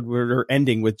episode or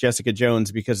ending with Jessica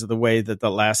Jones because of the way that the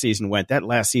last season went. That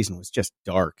last season was just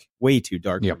dark, way too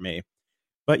dark for me.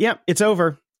 But yeah, it's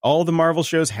over. All the Marvel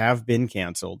shows have been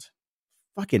canceled.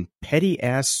 Fucking petty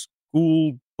ass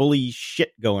school bully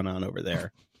shit going on over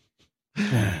there.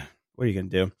 What are you going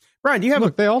to do? Brian, do you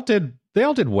have They all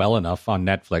did well enough on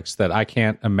Netflix that I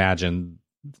can't imagine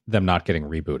them not getting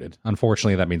rebooted.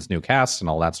 Unfortunately, that means new casts and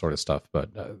all that sort of stuff, but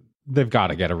they've got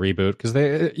to get a reboot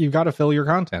because you've got to fill your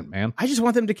content, man. I just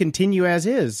want them to continue as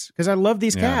is because I love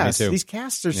these casts. These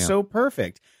casts are so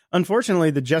perfect.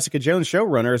 Unfortunately, the Jessica Jones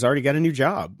showrunner has already got a new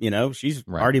job. You know, she's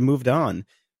already moved on.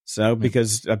 So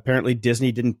because apparently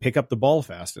Disney didn't pick up the ball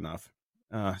fast enough.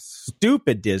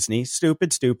 Stupid Disney.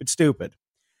 Stupid.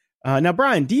 Now,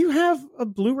 Brian, do you have a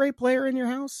Blu-ray player in your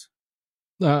house?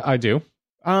 I do.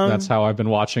 That's how I've been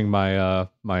watching my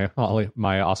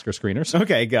my Oscar screeners.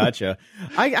 Okay, gotcha.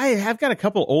 I have got a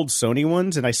couple old Sony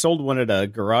ones, and I sold one at a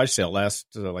garage sale last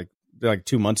like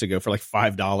 2 months ago for like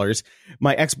 $5.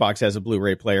 My Xbox has a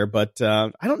Blu-ray player, but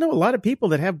I don't know a lot of people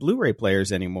that have Blu-ray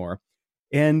players anymore.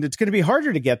 And it's going to be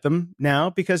harder to get them now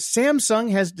because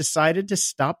Samsung has decided to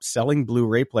stop selling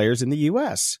Blu-ray players in the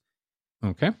U.S.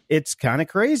 Okay. It's kind of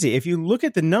crazy. If you look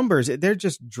at the numbers, they're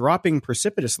just dropping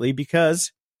precipitously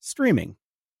because streaming.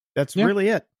 That's really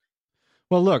it.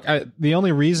 Well, look, the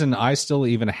only reason I still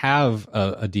even have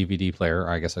a DVD player, or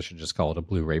I guess I should just call it a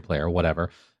Blu-ray player, whatever,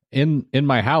 in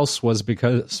my house was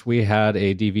because we had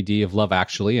a DVD of Love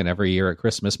Actually, and every year at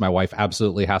Christmas, my wife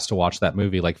absolutely has to watch that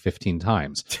movie like 15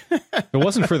 times. If it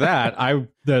wasn't for that,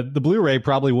 the Blu-ray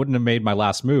probably wouldn't have made my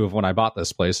last move when I bought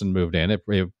this place and moved in. It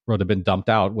would have been dumped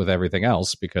out with everything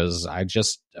else because I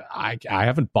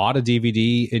haven't bought a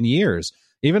DVD in years.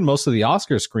 Even most of the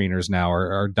Oscar screeners now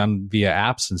are done via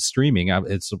apps and streaming.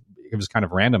 It was kind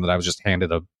of random that I was just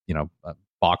handed a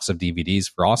box of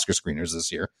DVDs for Oscar screeners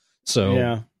this year. So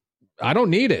yeah. I don't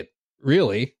need it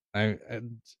really. Don't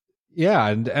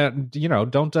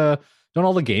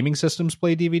all the gaming systems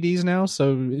play DVDs now?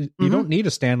 So you don't need a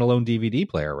standalone DVD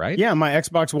player, right? Yeah, my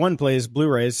Xbox One plays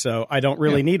Blu-rays, so I don't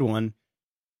really need one.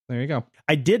 There you go.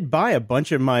 I did buy a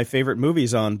bunch of my favorite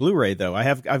movies on Blu-ray, though.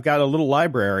 I've got a little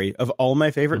library of all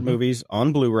my favorite movies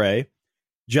on Blu-ray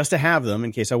just to have them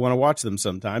in case I want to watch them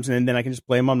sometimes, and then I can just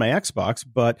play them on my Xbox.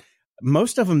 But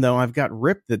most of them, though, I've got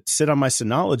ripped that sit on my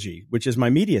Synology, which is my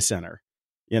media center.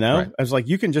 Right. I was like,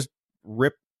 you can just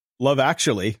rip Love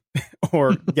Actually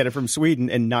or get it from Sweden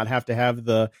and not have to have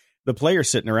the player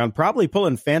sitting around, probably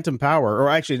pulling Phantom Power, or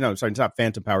actually, no, sorry, it's not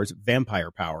Phantom Power, it's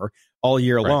Vampire Power all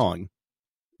year long.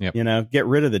 Yep. Get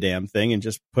rid of the damn thing and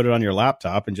just put it on your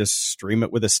laptop and just stream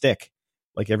it with a stick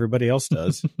like everybody else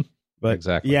does. But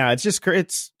exactly. Yeah, it's just,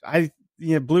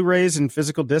 Blu-rays and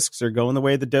physical discs are going the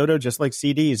way of the dodo, just like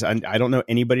CDs. I don't know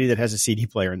anybody that has a CD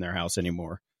player in their house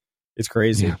anymore. It's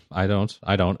crazy. Yeah, I don't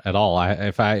at all.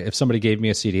 If somebody gave me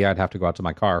a CD, I'd have to go out to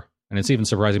my car. And it's even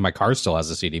surprising my car still has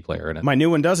a CD player in it. My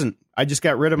new one doesn't. I just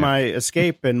got rid of my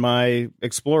Escape, and my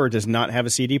Explorer does not have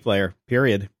a CD player,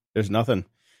 period. There's nothing.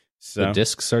 So, the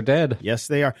discs are dead. Yes,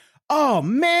 they are. Oh,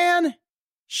 man.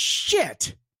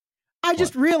 Shit. I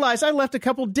just realized I left a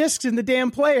couple discs in the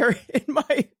damn player in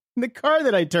the car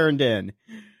that I turned in.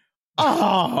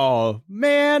 Oh,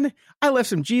 man. I left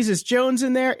some Jesus Jones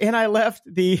in there, and I left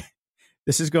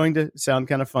this is going to sound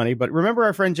kind of funny, but remember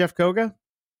our friend Jeff Koga?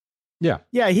 Yeah.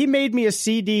 Yeah, he made me a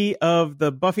CD of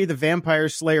the Buffy the Vampire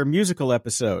Slayer musical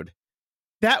episode.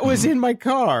 That was in my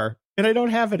car, and I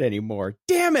don't have it anymore.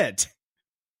 Damn it.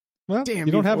 Well,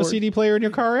 you don't have a CD player in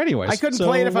your car anyway. I couldn't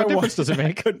play it if I wanted. What difference does it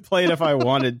make? I couldn't play it if I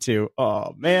wanted to.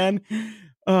 Oh, man.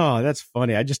 Oh, that's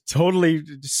funny. I just totally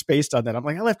spaced on that. I'm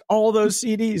like, I left all those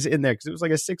CDs in there because it was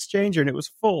like a 6-changer and it was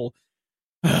full.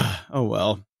 Oh,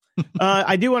 well.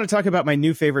 I do want to talk about my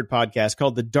new favorite podcast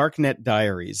called The Darknet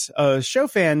Diaries. A show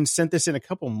fan sent this in a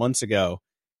couple months ago,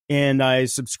 and I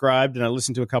subscribed and I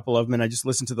listened to a couple of them, and I just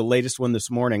listened to the latest one this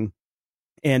morning.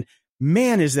 And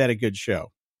man, is that a good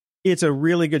show. It's a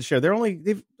really good show.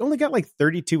 They've only got like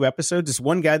 32 episodes. It's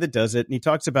one guy that does it, and he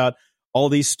talks about all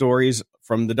these stories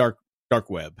from the dark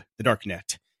web, the dark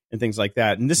net, and things like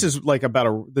that. And this is like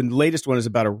the latest one is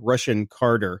about a Russian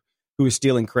carder who is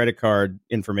stealing credit card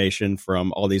information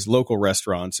from all these local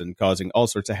restaurants and causing all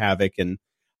sorts of havoc. And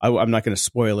I'm not going to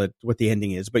spoil it, what the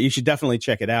ending is, but you should definitely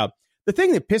check it out. The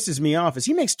thing that pisses me off is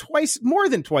he makes more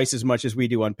than twice as much as we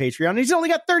do on Patreon, and he's only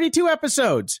got 32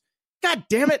 episodes. God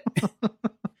damn it.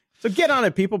 So get on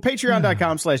it, people.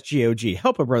 Patreon.com/GOG.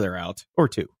 Help a brother out, or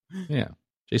two. Yeah.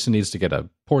 Jason needs to get a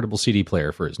portable CD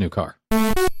player for his new car.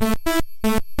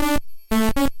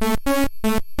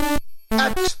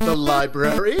 At the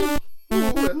library.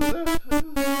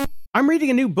 I'm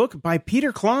reading a new book by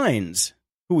Peter Clines,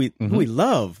 who we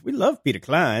love. We love Peter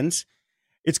Clines.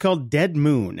 It's called Dead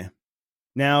Moon.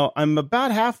 Now, I'm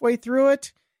about halfway through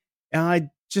it. I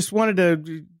just wanted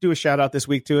to do a shout out this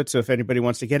week to it. So if anybody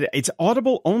wants to get it, it's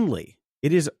Audible only.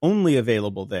 It is only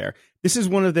available there. This is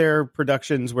one of their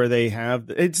productions where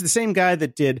it's the same guy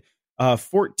that did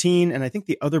 14. And I think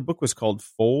the other book was called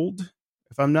Fold,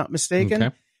 if I'm not mistaken.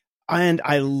 Okay. And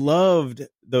I loved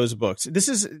those books.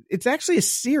 It's actually a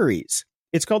series.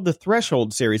 It's called the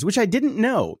Threshold series, which I didn't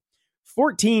know.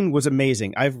 14 was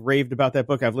amazing. I've raved about that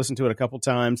book. I've listened to it a couple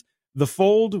times. The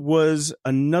Fold was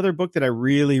another book that I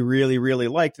really, really, really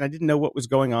liked, and I didn't know what was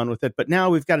going on with it. But now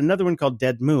we've got another one called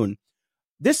Dead Moon.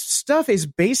 This stuff is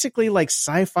basically like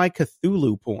sci-fi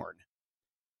Cthulhu porn.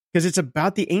 because it's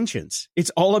about the ancients. It's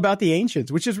all about the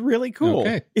ancients, which is really cool.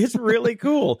 Okay. It's really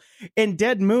cool. And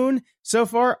Dead Moon, so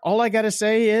far, all I got to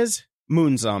say is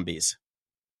moon zombies.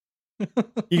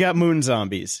 You got moon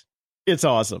zombies. It's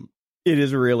awesome. It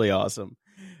is really awesome.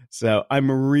 So I'm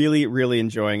really, really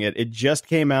enjoying it. It just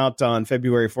came out on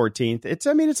February 14th. It's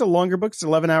a longer book. It's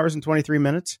 11 hours and 23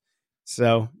 minutes.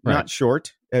 So not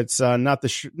short. It's not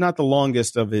the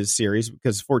longest of his series,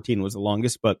 because 14 was the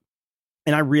longest,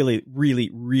 and I really, really,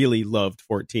 really loved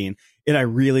 14, and I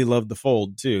really loved The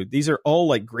Fold too. These are all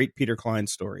like great Peter Cline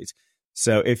stories.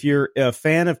 So if you're a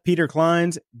fan of Peter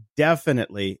Cline's,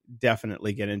 definitely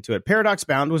get into it. Paradox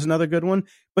Bound was another good one,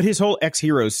 but his whole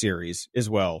X-Heroes series as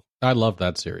well. I loved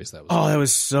that series. That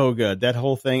was so good. That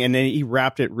whole thing. And then he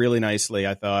wrapped it really nicely,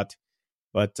 I thought.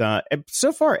 But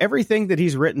so far, everything that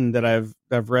he's written that I've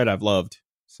read, I've loved.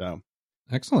 So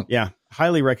excellent. Yeah,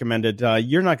 highly recommended.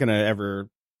 You're not going to ever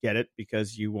get it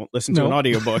because you won't listen to an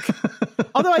audiobook.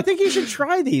 Although I think you should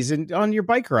try these on your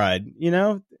bike ride,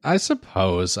 I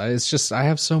suppose. It's just I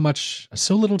have so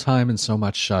little time and so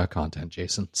much content,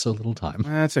 Jason. So little time.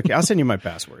 That's okay. I'll send you my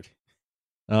password.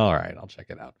 All right, I'll check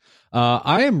it out.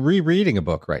 I am rereading a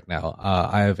book right now.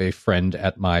 I have a friend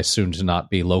at my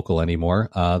soon-to-not-be local anymore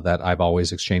that I've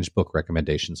always exchanged book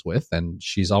recommendations with, and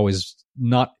she's always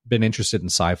not been interested in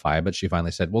sci-fi, but she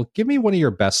finally said, well, give me one of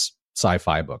your best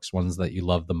sci-fi books, ones that you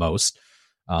love the most.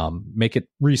 Make it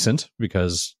recent,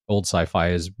 because old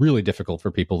sci-fi is really difficult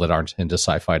for people that aren't into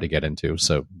sci-fi to get into.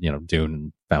 So, Dune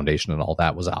and Foundation and all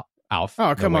that was out. Oh,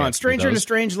 come on. Stranger in a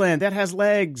Strange Land. That has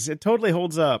legs. It totally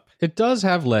holds up. It does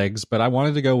have legs, but I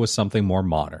wanted to go with something more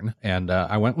modern. And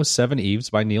I went with Seven Eves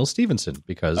by Neil Stephenson,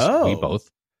 because we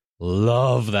both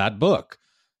love that book.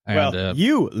 And,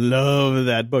 you love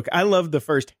that book. I loved the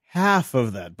first half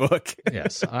of that book.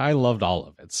 Yes, I loved all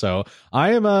of it. So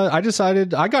I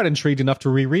decided, I got intrigued enough to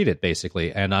reread it,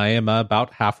 basically. And I am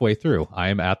about halfway through. I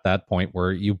am at that point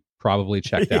where you probably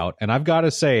checked out. And I've got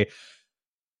to say,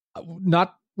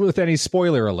 not with any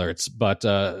spoiler alerts, but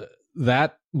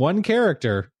that one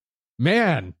character,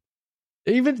 man,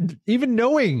 even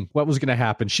knowing what was going to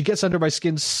happen, she gets under my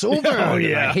skin so bad. Oh,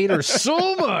 yeah. I hate her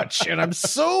so much, and I'm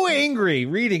so angry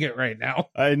reading it right now.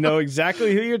 I know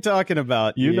exactly who you're talking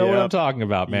about. You know what I'm talking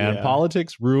about, man. Yeah.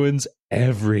 Politics ruins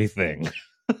everything.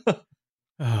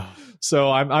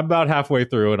 So I'm about halfway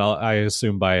through, and I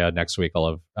assume by next week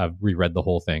I'll have reread the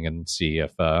whole thing and see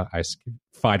if I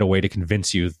find a way to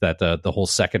convince you that the whole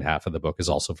second half of the book is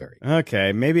also very good.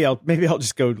 Okay. Maybe I'll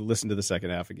just go listen to the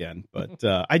second half again. But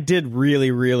I did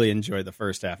really, really enjoy the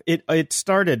first half. It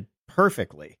started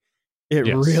perfectly. It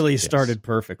really started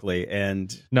perfectly.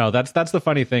 And no, that's the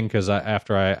funny thing, because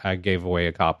after I gave away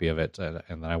a copy of it, and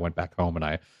then I went back home and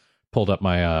I pulled up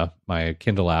my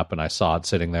Kindle app and I saw it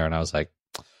sitting there, and I was like,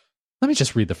 let me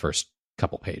just read the first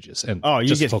couple pages, and you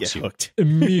just get hooked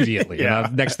immediately. Yeah.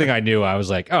 And next thing I knew, I was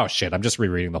like, oh shit, I'm just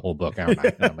rereading the whole book, aren't I?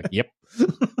 And I'm like, yep.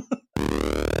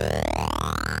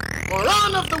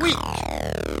 Moron of the week.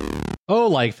 Oh,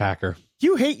 Lifehacker.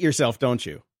 You hate yourself, don't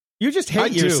you? You just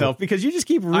hate yourself because you just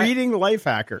keep reading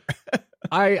Lifehacker.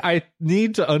 I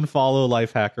need to unfollow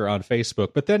Lifehacker on Facebook,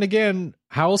 but then again,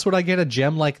 how else would I get a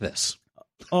gem like this?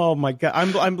 Oh my god,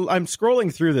 I'm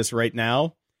scrolling through this right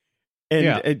now.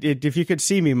 And if you could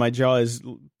see me, my jaw is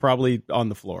probably on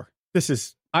the floor.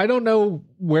 I don't know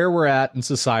where we're at in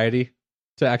society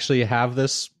to actually have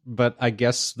this, but I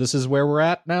guess this is where we're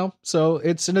at now. So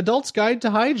it's an adult's guide to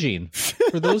hygiene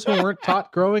for those who weren't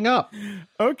taught growing up.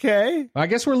 Okay. I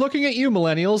guess we're looking at you,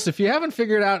 millennials. If you haven't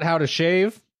figured out how to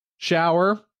shave,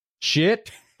 shower,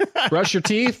 shit, brush your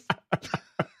teeth,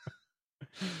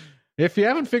 if you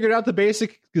haven't figured out the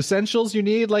basic essentials you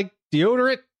need, like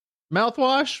deodorant,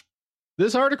 mouthwash,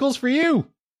 this article's for you.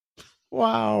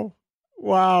 Wow.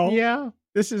 Yeah.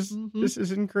 This is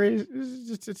crazy.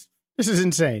 This is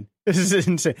insane. This is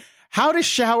insane. How to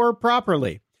shower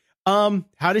properly. How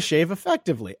to shave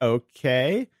effectively.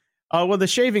 Okay. Well, the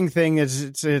shaving thing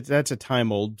that's a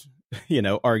time old,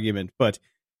 argument, but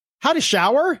how to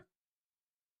shower?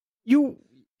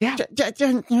 Yeah.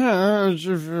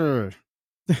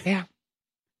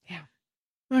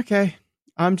 Okay.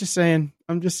 I'm just saying,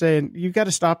 you got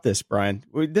to stop this, Brian.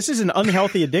 This is an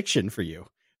unhealthy addiction for you.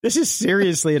 This is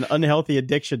seriously an unhealthy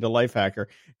addiction to Lifehacker,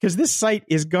 because this site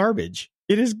is garbage.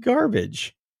 It is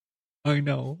garbage. I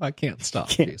know. I can't stop.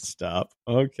 Stop.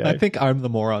 Okay. I think I'm the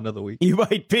moron of the week. You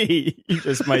might be. You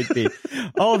just might be.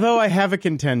 Although I have a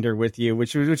contender with you,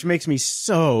 which makes me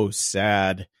so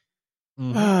sad.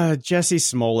 Mm-hmm. Jesse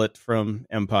Smollett from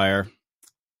Empire.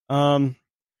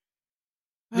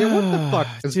 Yeah, what the fuck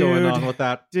is going on with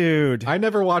that? Dude. I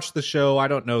never watched the show. I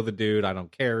don't know the dude. I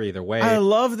don't care either way. I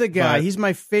love the guy. But- He's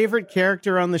my favorite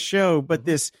character on the show. But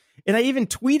and I even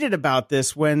tweeted about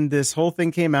this when this whole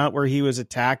thing came out where he was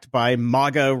attacked by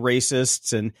MAGA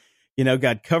racists and,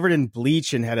 got covered in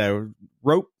bleach and had a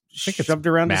rope shoved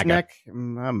around MAGA. his neck.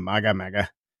 MAGA.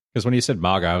 Because when you said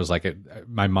MAGA, I was like,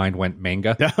 my mind went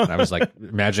manga. And I was like,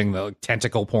 imagining the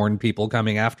tentacle porn people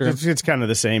coming after him. It's kind of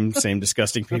the same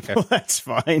disgusting people. Okay. That's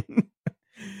fine.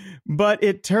 But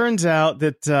it turns out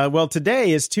that,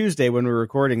 today is Tuesday when we're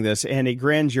recording this, and a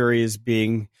grand jury is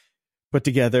being put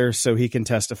together so he can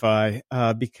testify,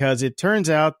 because it turns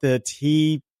out that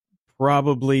he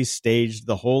probably staged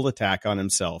the whole attack on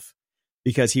himself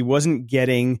because he wasn't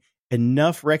getting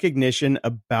enough recognition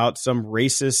about some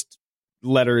racist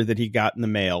letter that he got in the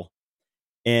mail.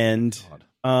 And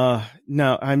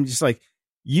no, I'm just like,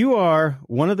 you are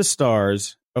one of the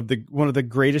stars of one of the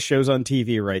greatest shows on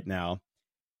TV right now.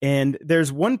 And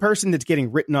there's one person that's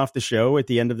getting written off the show at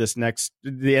the end of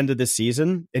the end of this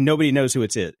season, and nobody knows who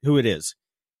it is.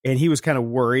 And he was kind of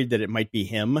worried that it might be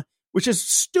him, which is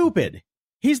stupid.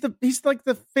 He's like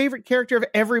the favorite character of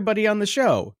everybody on the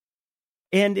show.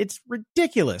 And it's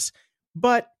ridiculous.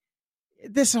 But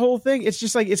this whole thing, it's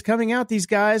just like, it's coming out. These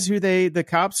guys who the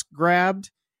cops grabbed,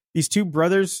 these two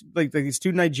brothers, like these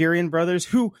two Nigerian brothers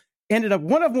who ended up,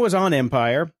 one of them was on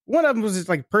Empire. One of them was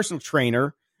like a personal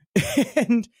trainer.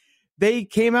 And they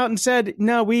came out and said,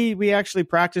 no, we actually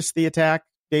practiced the attack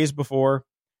days before.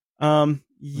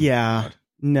 Yeah,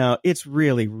 no, it's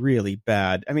really, really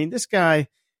bad. I mean, this guy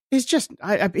is just,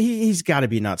 he's got to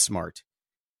be not smart.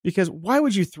 Because why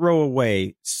would you throw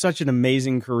away such an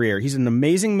amazing career? He's an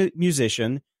amazing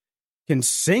musician, can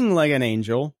sing like an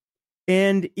angel,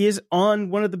 and is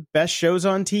on one of the best shows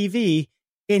on TV.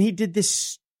 And he did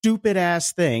this stupid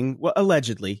ass thing. Well,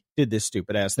 allegedly did this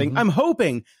stupid ass thing. Mm-hmm.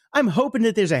 I'm hoping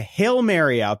that there's a Hail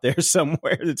Mary out there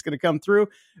somewhere that's going to come through,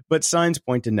 but signs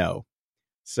point to no.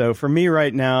 So for me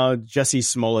right now, Jussie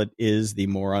Smollett is the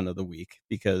moron of the week,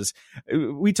 because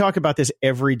we talk about this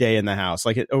every day in the house,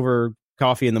 like over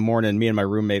coffee in the morning. Me and my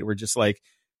roommate were just like,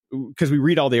 because we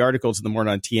read all the articles in the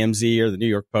morning on TMZ or the New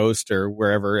York Post or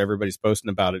wherever everybody's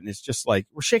posting about it. And it's just like,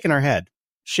 we're shaking our head.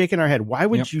 Why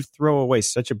would you throw away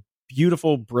such a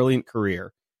beautiful, brilliant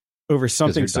career over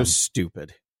something so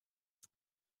stupid?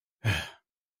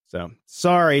 So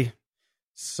sorry,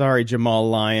 Jamal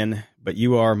Lyon, but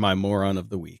you are my moron of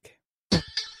the week.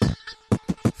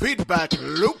 Feedback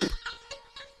loop.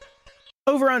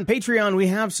 Over on Patreon, we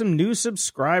have some new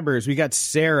subscribers. We got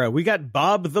Sarah, we got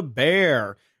Bob the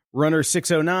Bear, Runner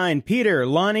 609, Peter,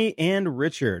 Lonnie, and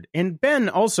Richard. And Ben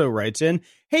also writes in,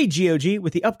 hey, GOG,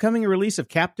 with the upcoming release of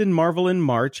Captain Marvel in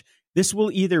March, this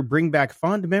will either bring back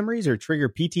fond memories or trigger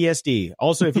PTSD.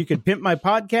 Also, if you could pimp my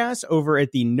podcast over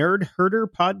at the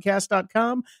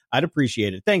nerdherderpodcast.com, I'd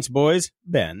appreciate it. Thanks, boys.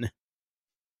 Ben.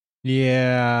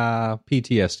 Yeah,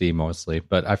 PTSD mostly,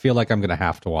 but I feel like I'm going to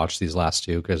have to watch these last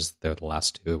two because they're the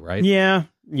last two, right? Yeah.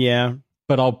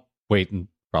 But I'll wait and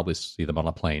probably see them on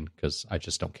a plane because I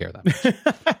just don't care that much.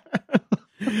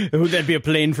 Would that be a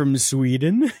plane from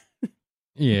Sweden?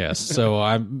 Yes.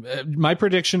 So my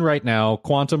prediction right now,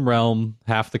 Quantum Realm,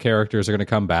 half the characters are going to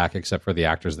come back except for the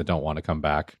actors that don't want to come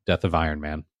back. Death of Iron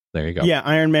Man. There you go. Yeah,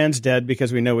 Iron Man's dead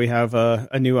because we know we have a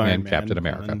new Iron Man. Captain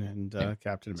America. And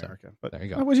Captain America. But there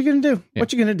you go. What you going to do? Yeah.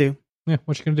 What you going to do? Yeah,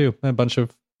 what you going to do? A bunch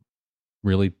of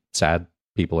really sad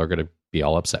people are going to be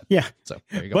all upset. Yeah. So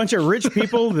there you go. Bunch of rich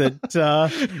people that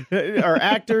are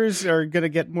actors are going to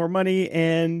get more money,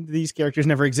 and these characters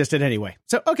never existed anyway.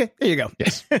 So, okay, there you go.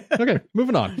 Yes. Okay,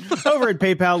 moving on. Over at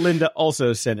PayPal, Linda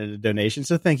also sent in a donation.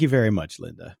 So thank you very much,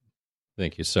 Linda.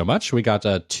 Thank you so much. We got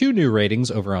 2 new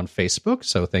ratings over on Facebook,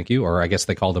 so thank you. Or I guess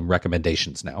they call them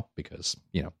recommendations now because,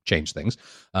 change things.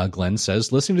 Glenn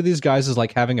says, listening to these guys is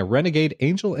like having a renegade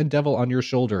angel and devil on your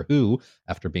shoulder who,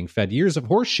 after being fed years of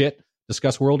horse shit,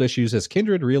 discuss world issues as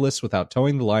kindred realists without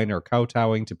towing the line or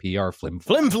kowtowing to PR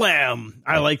flim-flam.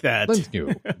 I like that. Thank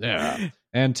you. Yeah.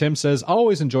 And Tim says,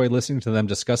 always enjoy listening to them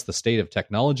discuss the state of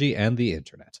technology and the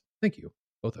internet. Thank you,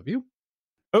 both of you.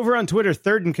 Over on Twitter,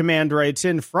 Third in Command writes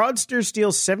in, fraudster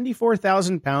steals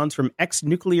 74,000 pounds from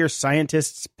ex-nuclear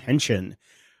scientist's pension.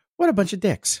 What a bunch of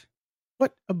dicks.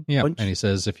 What a bunch. And he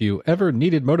says, if you ever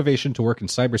needed motivation to work in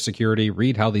cybersecurity,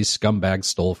 read how these scumbags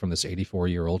stole from this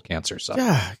 84-year-old cancer son.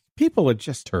 Yeah, people are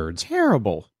just turds.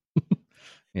 Terrible.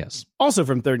 Yes. Also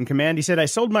from Third in Command, he said, I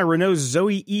sold my Renault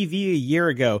Zoe EV a year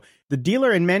ago. The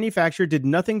dealer and manufacturer did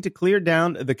nothing to clear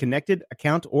down the connected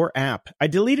account or app. I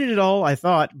deleted it all, I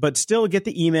thought, but still get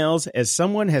the emails as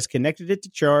someone has connected it to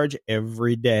charge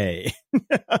every day.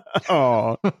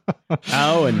 Oh,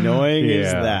 how annoying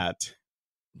is that?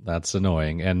 That's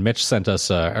annoying. And Mitch sent us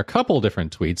a couple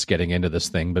different tweets getting into this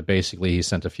thing, but basically he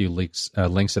sent a few links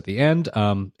at the end.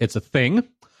 It's a thing.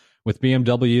 With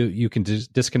BMW, you can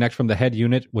disconnect from the head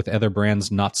unit. With other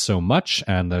brands, not so much.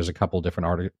 And there's a couple different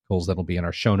articles that'll be in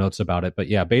our show notes about it. But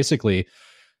yeah, basically,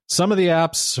 some of the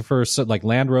apps for like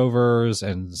Land Rovers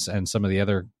and some of the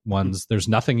other ones, there's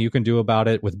nothing you can do about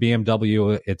it. With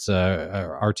BMW, it's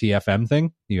a RTFM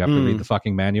thing. You have to read the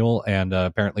fucking manual, and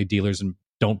apparently dealers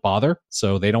don't bother,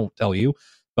 so they don't tell you.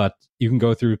 But you can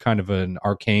go through kind of an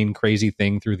arcane, crazy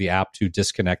thing through the app to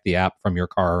disconnect the app from your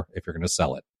car if you're going to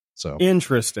sell it. So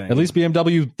interesting. At least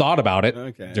BMW thought about it.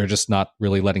 Okay. They're just not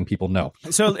really letting people know.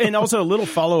 So, and also a little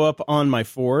follow up on my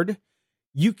Ford.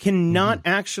 You cannot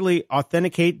actually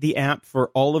authenticate the app for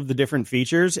all of the different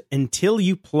features until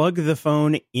you plug the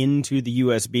phone into the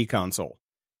USB console.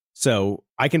 So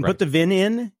I can put the VIN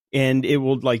in and it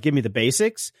will like give me the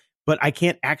basics, but I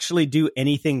can't actually do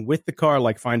anything with the car,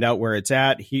 like find out where it's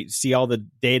at, see all the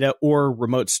data or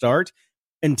remote start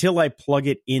until I plug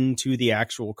it into the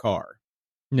actual car.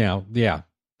 Now, yeah,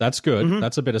 that's good.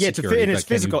 That's a bit of security. And it's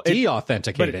physical.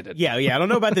 De-authenticated it. Yeah. I don't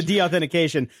know about the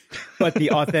de-authentication, but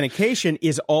the authentication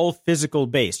is all physical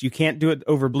based. You can't do it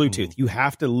over Bluetooth. You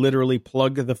have to literally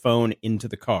plug the phone into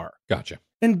the car. Gotcha.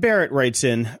 And Barrett writes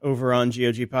in over on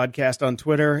GOG Podcast on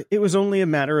Twitter, it was only a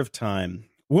matter of time.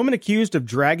 Woman accused of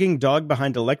dragging dog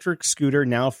behind electric scooter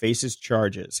now faces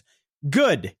charges.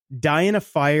 Good. Die in a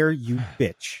fire, you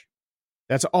bitch.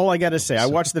 That's all I got to say. I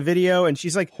watched the video and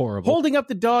she's like holding up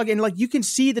the dog and like you can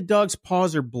see the dog's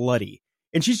paws are bloody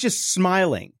and she's just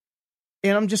smiling.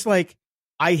 And I'm just like,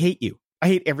 I hate you. I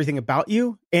hate everything about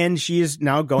you. And she is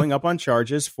now going up on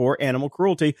charges for animal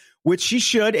cruelty, which she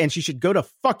should, and she should go to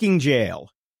fucking jail.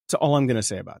 That's all I'm going to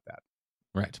say about that.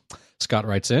 Right. Scott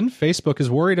writes in, Facebook is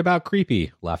worried about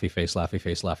creepy. Laughy face, laughy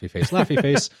face, laughy face, laughy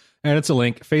face. And it's a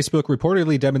link. Facebook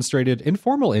reportedly demonstrated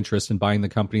informal interest in buying the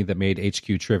company that made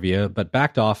HQ Trivia, but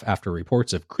backed off after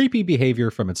reports of creepy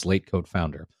behavior from its late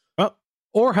co-founder. Oh.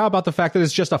 Or how about the fact that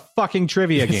it's just a fucking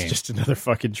trivia game? It's just another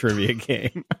fucking trivia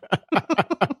game.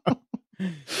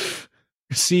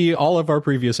 See all of our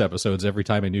previous episodes every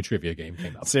time a new trivia game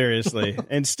came up. Seriously.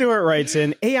 And Stuart writes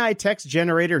in, AI text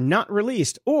generator not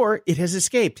released, or it has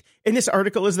escaped. And this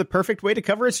article is the perfect way to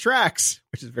cover its tracks,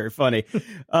 which is very funny.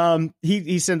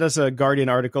 He sent us a Guardian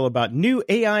article about new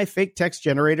AI fake text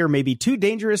generator may be too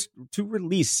dangerous to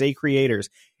release, say creators.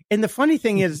 And the funny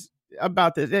thing is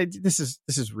about this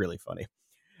is really funny.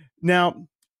 Now,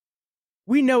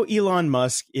 we know Elon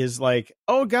Musk is like,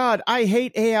 oh, God, I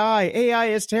hate AI. AI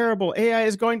is terrible. AI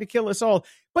is going to kill us all.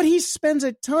 But he spends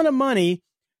a ton of money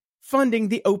funding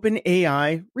the Open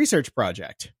AI research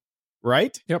project,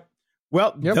 right? Yep.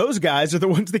 Well, those guys are the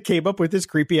ones that came up with this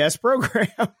creepy ass program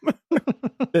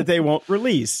that they won't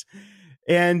release.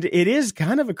 And it is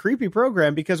kind of a creepy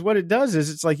program because what it does is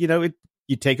it's like,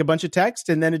 you take a bunch of text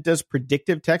and then it does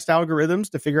predictive text algorithms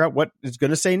to figure out what it's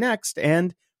going to say next.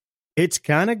 And it's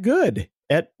kind of good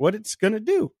at what it's going to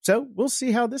do. So we'll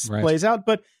see how this plays out.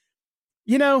 But,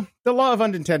 the law of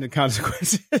unintended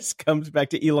consequences comes back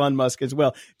to Elon Musk as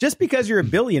well. Just because you're a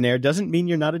billionaire doesn't mean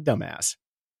you're not a dumbass.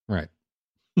 Right.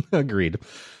 Agreed.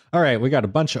 All right. We got a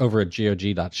bunch over at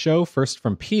GOG.show. First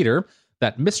from Peter,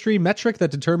 that mystery metric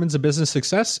that determines a business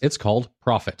success, it's called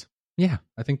profit. Yeah,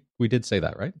 I think we did say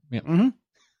that, right? Yeah.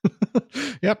 Mm-hmm.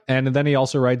 Yep. And then he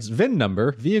also writes VIN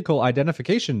number, vehicle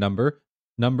identification number.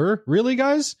 Really,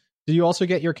 guys? Do you also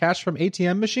get your cash from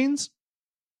ATM machines?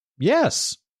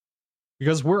 Yes.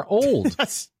 Because we're old.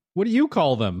 What do you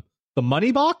call them? The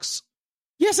money box?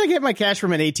 Yes, I get my cash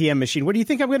from an ATM machine. What do you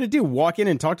think I'm going to do? Walk in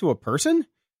and talk to a person?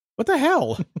 What the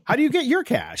hell? How do you get your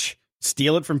cash?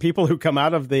 Steal it from people who come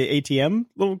out of the ATM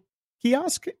little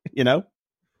kiosk?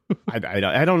 I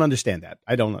don't understand that.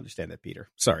 I don't understand that, Peter.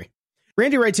 Sorry.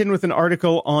 Randy writes in with an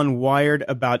article on Wired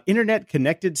about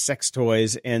internet-connected sex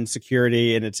toys and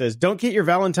security, and it says, don't get your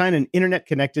Valentine an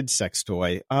internet-connected sex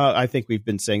toy. I think we've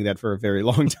been saying that for a very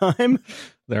long time.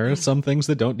 There are some things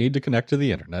that don't need to connect to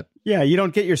the internet. Yeah, you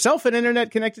don't get yourself an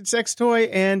internet-connected sex toy,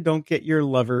 and don't get your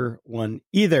lover one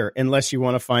either, unless you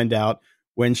want to find out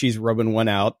when she's rubbing one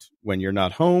out when you're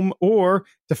not home, or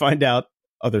to find out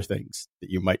other things that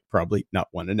you might probably not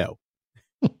want to know.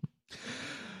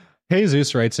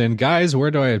 Jesus writes in, guys,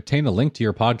 where do I obtain a link to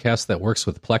your podcast that works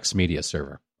with Plex Media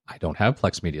Server? I don't have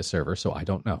Plex Media Server, so I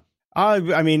don't know.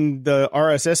 I mean, the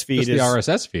RSS feed is the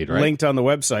RSS feed, right? Linked on the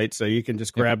website, so you can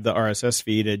just grab the RSS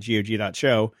feed at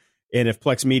GOG.show And if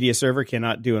Plex Media Server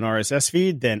cannot do an RSS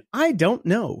feed, then I don't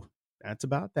know. That's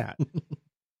about that.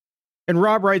 And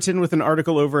Rob writes in with an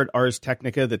article over at Ars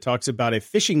Technica that talks about a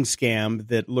phishing scam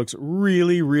that looks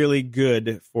really, really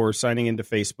good for signing into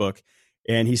Facebook.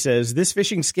 And he says, this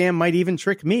phishing scam might even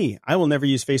trick me. I will never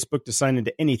use Facebook to sign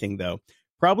into anything, though.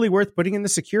 Probably worth putting in the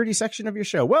security section of your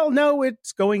show. Well, no,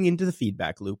 it's going into the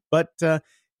feedback loop. But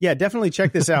yeah, definitely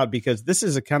check this out because this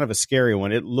is a kind of a scary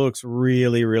one. It looks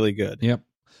really, really good. Yep.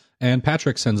 And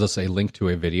Patrick sends us a link to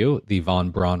a video, the Von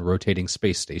Braun rotating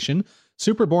space station.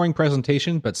 Super boring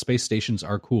presentation, but space stations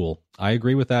are cool. I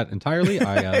agree with that entirely.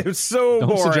 I it was so don't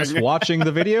boring. suggest watching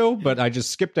the video, but I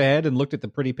just skipped ahead and looked at the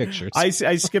pretty pictures. I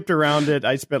skipped around it.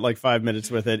 I spent like 5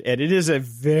 minutes with it, and it is a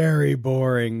very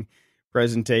boring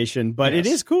presentation, but It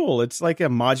is cool. It's like a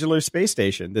modular space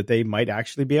station that they might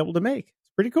actually be able to make.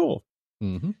 It's pretty cool.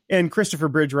 Mm-hmm. And Christopher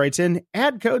Bridge writes in,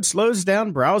 ad code slows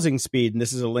down browsing speed. And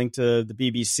this is a link to the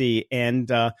BBC. And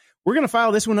we're going to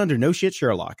file this one under no shit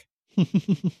Sherlock.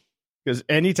 Because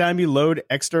anytime you load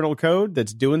external code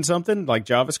that's doing something like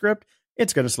JavaScript,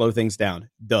 it's going to slow things down.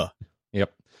 Duh.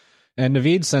 Yep. And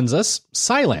Naveed sends us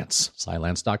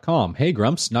Cylance.com. Hey,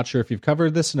 Grumps, not sure if you've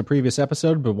covered this in a previous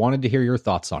episode, but wanted to hear your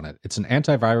thoughts on it. It's an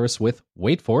antivirus with,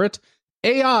 wait for it,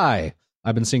 AI.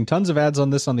 I've been seeing tons of ads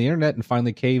on this on the internet and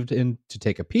finally caved in to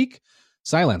take a peek.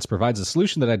 Cylance provides a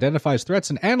solution that identifies threats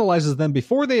and analyzes them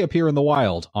before they appear in the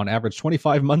wild, on average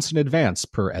 25 months in advance,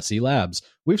 per SE Labs.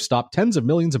 We've stopped tens of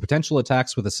millions of potential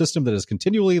attacks with a system that is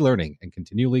continually learning and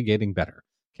continually getting better.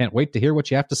 Can't wait to hear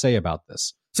what you have to say about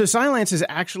this. So Cylance is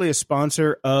actually a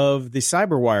sponsor of the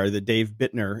Cyberwire that Dave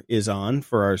Bittner is on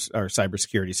for our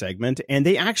cybersecurity segment, and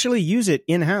they actually use it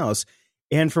in-house.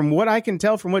 And from what I can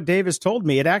tell from what Dave has told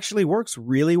me, it actually works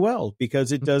really well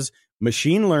because it does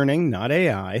machine learning, not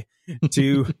AI,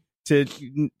 to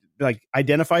like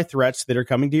identify threats that are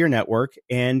coming to your network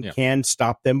and can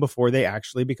stop them before they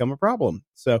actually become a problem.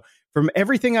 So from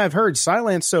everything I've heard,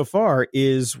 Cylance so far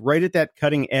is right at that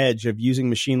cutting edge of using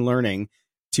machine learning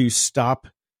to stop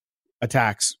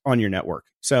attacks on your network.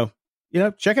 So,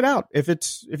 check it out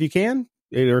if you can,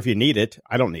 or if you need it.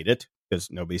 I don't need it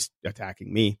because nobody's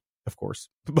attacking me, of course.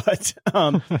 But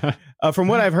from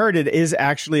what I've heard, it is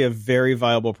actually a very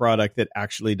viable product that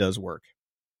actually does work.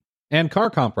 And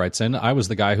CarComp writes in, I was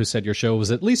the guy who said your show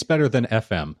was at least better than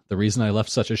FM. The reason I left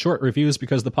such a short review is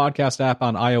because the podcast app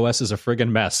on iOS is a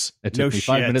friggin' mess. It took me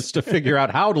 5 minutes to figure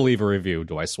out how to leave a review.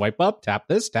 Do I swipe up, tap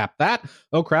this, tap that?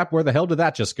 Oh crap, where the hell did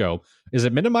that just go? Is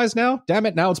it minimized now? Damn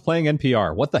it, now it's playing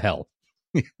NPR. What the hell?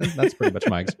 That's pretty much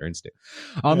my experience too.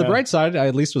 On the bright side, I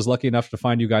at least was lucky enough to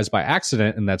find you guys by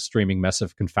accident in that streaming mess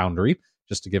of Confoundry.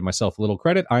 Just to give myself a little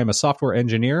credit, I am a software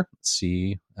engineer.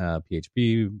 PHP,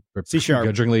 C#,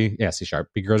 begrudgingly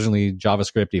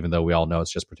JavaScript, even though we all know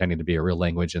it's just pretending to be a real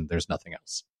language and there's nothing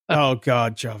else. Oh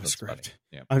God, JavaScript.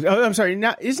 Yeah. I'm sorry.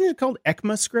 Now, isn't it called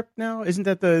ECMAScript now? Isn't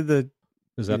that the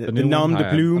is that the new nom de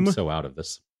plume? I'm so out of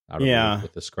this.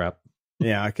 With this crap.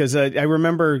 Yeah, because I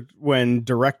remember when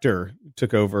Director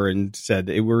took over and said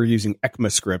we're using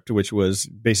ECMAScript, which was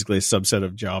basically a subset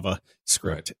of JavaScript.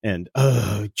 Right. And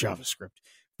JavaScript.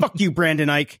 Fuck you, Brandon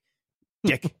Ike.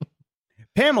 Dick.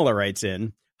 Pamela writes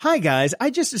in, hi, guys.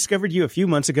 I just discovered you a few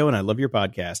months ago, and I love your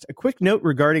podcast. A quick note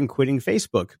regarding quitting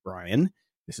Facebook, Brian.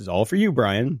 This is all for you,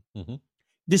 Brian. Mm-hmm.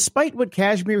 Despite what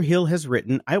Kashmir Hill has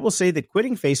written, I will say that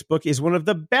quitting Facebook is one of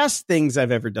the best things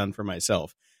I've ever done for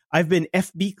myself. I've been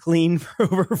FB clean for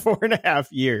over 4.5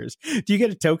 years. Do you get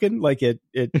a token like at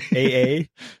AA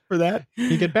for that?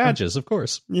 You get badges, of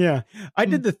course. Yeah. I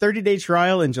did the 30-day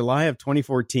trial in July of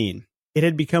 2014. It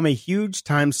had become a huge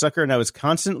time sucker, and I was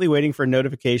constantly waiting for a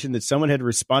notification that someone had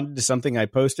responded to something I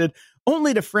posted,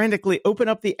 only to frantically open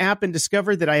up the app and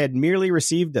discover that I had merely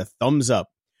received a thumbs up.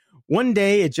 One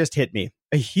day, it just hit me.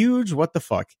 A huge what the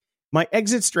fuck. My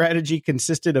exit strategy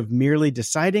consisted of merely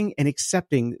deciding and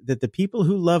accepting that the people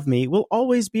who love me will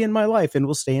always be in my life and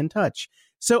will stay in touch.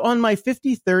 So on my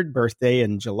 53rd birthday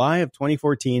in July of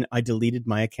 2014, I deleted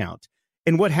my account.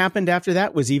 And what happened after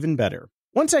that was even better.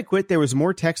 Once I quit, there was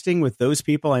more texting with those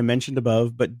people I mentioned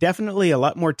above, but definitely a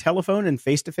lot more telephone and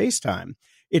face-to-face time.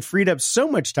 It freed up so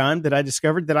much time that I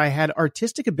discovered that I had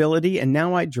artistic ability, and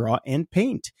now I draw and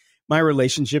paint. My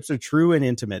relationships are true and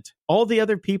intimate. All the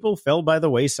other people fell by the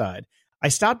wayside. I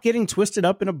stopped getting twisted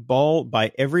up in a ball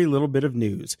by every little bit of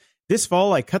news. This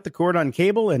fall, I cut the cord on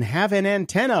cable and have an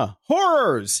antenna.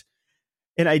 Horrors!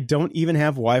 And I don't even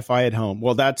have Wi-Fi at home.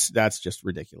 Well, that's just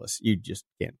ridiculous. You just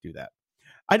can't do that.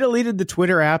 I deleted the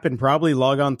Twitter app and probably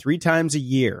log on 3 times a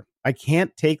year. I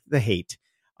can't take the hate.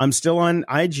 I'm still on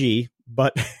IG,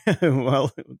 but,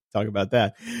 well, talk about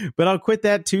that. But I'll quit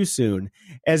that too soon,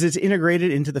 as it's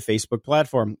integrated into the Facebook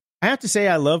platform. I have to say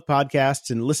I love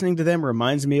podcasts, and listening to them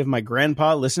reminds me of my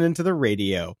grandpa listening to the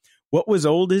radio. What was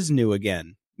old is new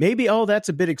again. Maybe all that's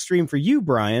a bit extreme for you,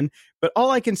 Brian, but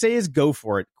all I can say is go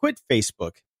for it. Quit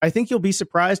Facebook. I think you'll be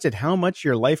surprised at how much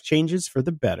your life changes for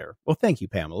the better. Well, thank you,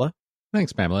 Pamela.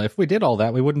 Thanks, Pamela. If we did all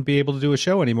that, we wouldn't be able to do a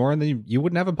show anymore, and then you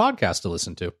wouldn't have a podcast to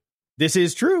listen to. This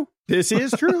is true. This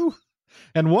is true.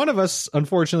 And one of us,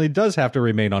 unfortunately, does have to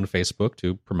remain on Facebook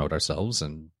to promote ourselves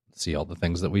and see all the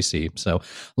things that we see. So,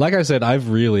 like I said, I've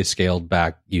really scaled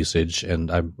back usage, and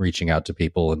I'm reaching out to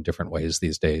people in different ways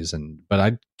these days. But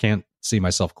I can't see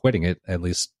myself quitting it, at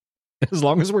least as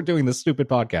long as we're doing this stupid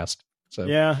podcast. So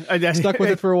yeah, I stuck with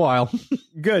it for a while.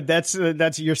 Good.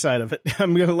 That's your side of it.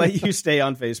 I'm going to let you stay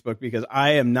on Facebook because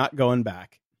I am not going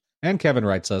back. And Kevin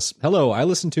writes us, hello, I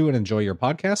listen to and enjoy your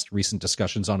podcast. Recent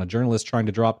discussions on a journalist trying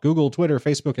to drop Google, Twitter,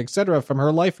 Facebook, etc. from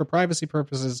her life for privacy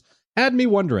purposes had me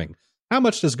wondering, how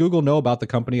much does Google know about the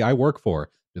company I work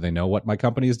for? Do they know what my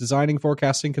company is designing,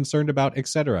 forecasting, concerned about,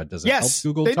 etc.? Does it help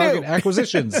Google target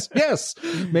acquisitions? Yes.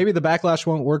 Maybe the backlash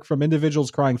won't work from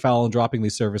individuals crying foul and dropping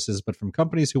these services, but from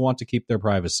companies who want to keep their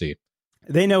privacy.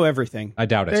 They know everything. I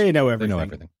doubt it. They know everything. They know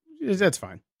everything. That's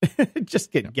fine.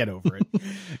 Just get over it.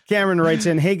 Cameron writes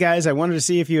in, hey guys, I wanted to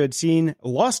see if you had seen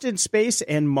Lost in Space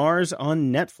and Mars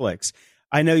on Netflix.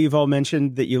 I know you've all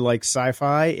mentioned that you like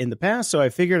sci-fi in the past, so I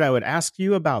figured I would ask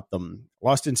you about them.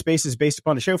 Lost in Space is based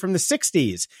upon a show from the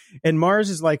 60s, and Mars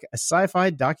is like a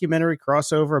sci-fi documentary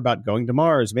crossover about going to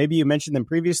Mars. Maybe you mentioned them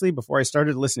previously before I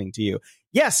started listening to you.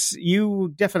 Yes,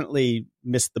 you definitely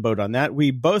missed the boat on that.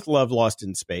 We both love Lost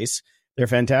in Space. They're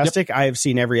fantastic. Yep. I have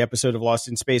seen every episode of Lost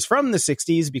in Space from the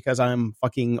 60s because I'm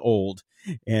fucking old.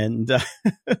 And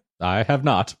I have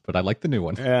not, but I like the new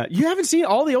one. You haven't seen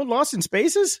all the old Lost in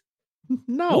Spaces?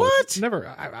 No. What? Never.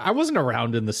 I wasn't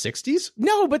around in the 60s.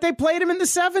 No, but they played them in the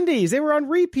 70s. They were on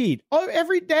repeat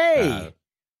every day.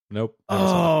 Nope.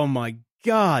 Oh, my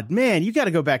God. Man, you got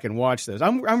to go back and watch those.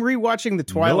 I'm rewatching The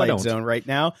Twilight Zone right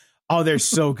now. Oh, they're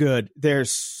so good. They're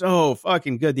so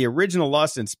fucking good. The original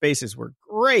Lost in Spaces were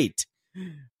great.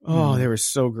 Oh, they were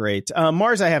so great.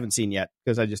 Mars I haven't seen yet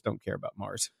because I just don't care about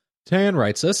Mars. Tan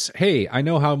writes us, hey, I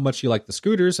know how much you like the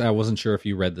scooters. I wasn't sure if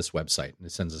you read this website. And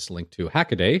it sends us a link to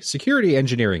Hackaday, security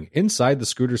engineering inside the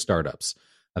scooter startups.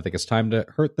 I think it's time to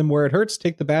hurt them where it hurts,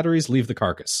 take the batteries, leave the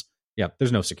carcass. Yeah,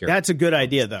 there's no security. That's a good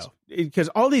idea, though, because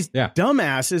all these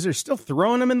dumbasses are still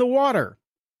throwing them in the water.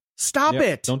 Stop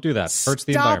it. Don't do that. Hurts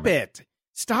the environment. Stop it.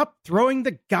 Stop throwing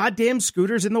the goddamn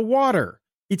scooters in the water.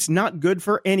 It's not good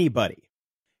for anybody.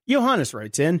 Johannes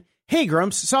writes in, hey,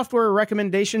 Grumps, software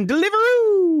recommendation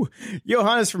Deliveroo.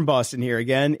 Johannes from Boston here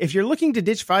again. If you're looking to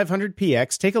ditch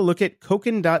 500px, take a look at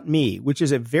Koken.me, which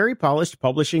is a very polished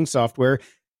publishing software.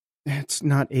 It's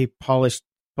not a polished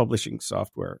publishing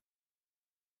software.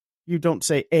 You don't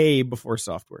say A before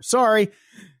software. Sorry.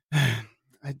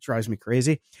 It drives me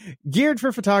crazy. Geared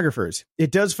for photographers.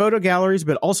 It does photo galleries,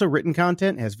 but also written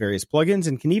content, has various plugins,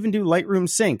 and can even do Lightroom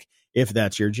Sync, if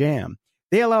that's your jam.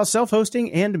 They allow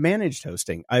self-hosting and managed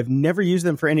hosting. I've never used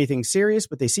them for anything serious,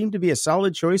 but they seem to be a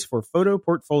solid choice for photo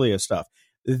portfolio stuff.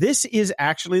 This is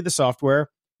actually the software,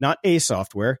 not a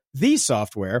software, the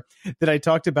software that I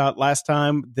talked about last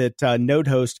time that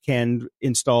NodeHost can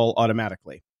install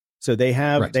automatically. So they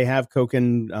have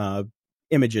Koken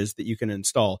images that you can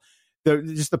install.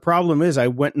 The problem is I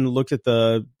went and looked at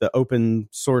the open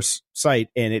source site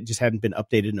and it just hadn't been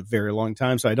updated in a very long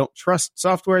time. So I don't trust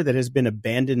software that has been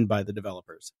abandoned by the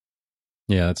developers.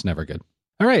 Yeah, that's never good.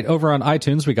 All right. Over on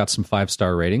iTunes, we got some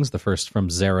 5-star ratings. The first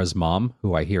from Zara's mom,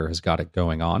 who I hear has got it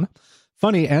going on.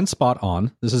 Funny and spot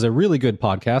on. This is a really good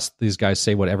podcast. These guys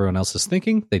say what everyone else is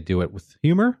thinking. They do it with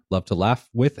humor. Love to laugh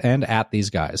with and at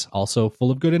these guys. Also full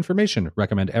of good information.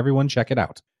 Recommend everyone check it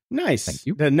out. Nice. Thank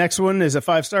you. The next one is a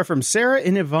 5-star from Sarah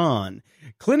and Yvonne.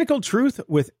 Clinical truth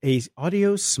with a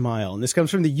audio smile. And this comes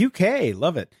from the UK.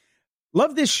 Love it.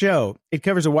 Love this show. It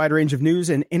covers a wide range of news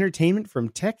and entertainment from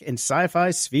tech and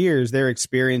sci-fi spheres. Their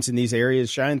experience in these areas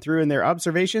shine through in their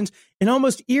observations and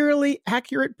almost eerily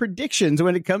accurate predictions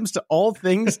when it comes to all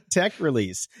things tech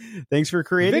release. Thanks for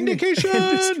creating Vindication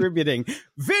and distributing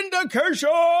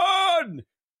Vindication.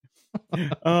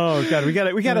 Oh God,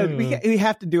 we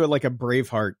have to do it like a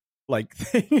Braveheart like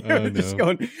thing. Just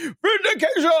going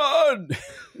Vindication.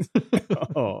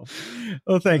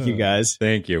 Oh, thank you guys.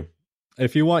 Thank you.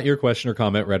 If you want your question or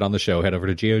comment read on the show, head over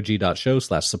to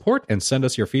gog.show/support and send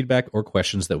us your feedback or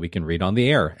questions that we can read on the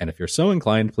air. And if you're so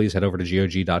inclined, please head over to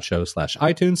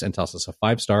gog.show/iTunes and toss us a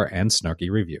 5-star and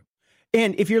snarky review.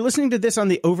 And if you're listening to this on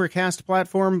the Overcast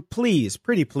platform, please,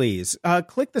 pretty please,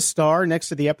 click the star next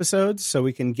to the episodes so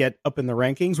we can get up in the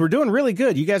rankings. We're doing really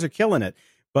good. You guys are killing it.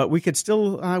 but we could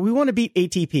still, we want to beat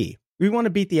ATP. We want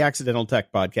to beat the Accidental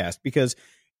Tech Podcast because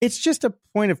it's just a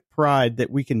point of pride that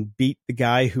we can beat the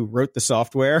guy who wrote the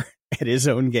software at his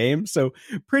own game. So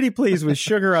pretty pleased with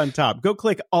Sugar on top. Go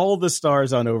click all the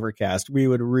stars on Overcast. We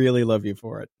would really love you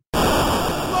for it.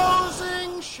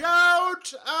 Closing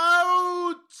shout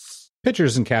outs.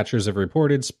 Pitchers and catchers have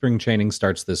reported spring training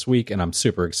starts this week, and I'm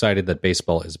super excited that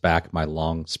baseball is back. My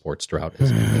long sports drought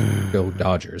is ending. Go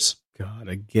Dodgers. God,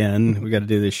 again. We got to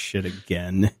do this shit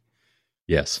again.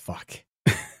 Yes. Fuck.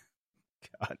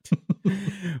 God.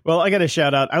 Well, I got a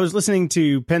shout out. I was listening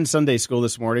to Penn Sunday School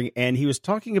this morning, and he was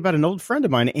talking about an old friend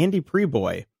of mine, Andy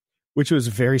Preboy, which was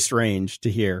very strange to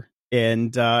hear.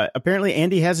 And apparently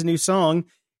Andy has a new song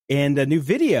and a new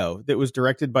video that was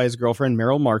directed by his girlfriend,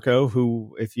 Meryl Marco,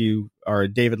 who, if you are a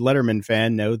David Letterman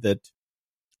fan, know that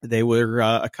they were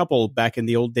a couple back in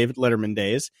the old David Letterman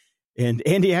days. And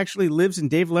Andy actually lives in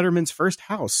Dave Letterman's first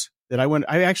house that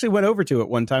I actually went over to at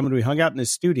one time when we hung out in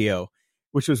his studio,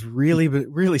 which was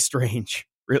really strange,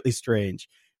 really strange.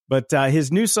 But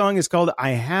his new song is called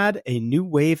I Had a New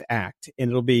Wave Act, and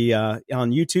it'll be on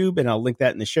YouTube, and I'll link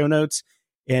that in the show notes.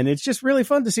 And it's just really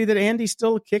fun to see that Andy's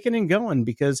still kicking and going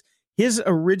because his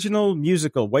original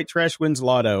musical, White Trash Wins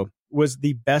Lotto, was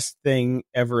the best thing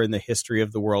ever in the history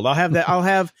of the world. I'll have that. I'll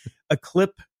have a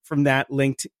clip from that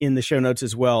linked in the show notes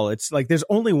as well. It's like there's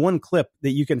only one clip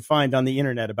that you can find on the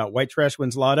internet about White Trash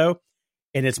Wins Lotto,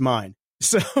 and it's mine.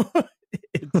 So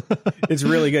it's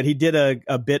really good. He did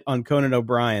a bit on Conan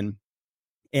O'Brien,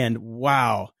 and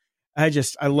wow, I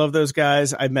love those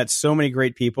guys. I've met so many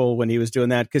great people when he was doing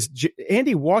that because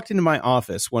Andy walked into my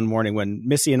office one morning when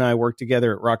Missy and I worked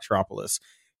together at Rocktropolis.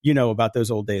 You know about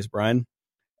those old days, Brian.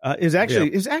 It was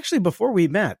actually before we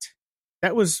met.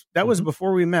 That was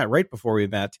before we met, right before we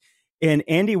met. And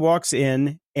Andy walks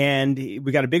in, and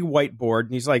we got a big whiteboard,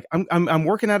 and he's like, "I'm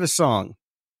working out a song,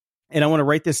 and I want to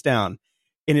write this down."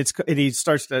 And he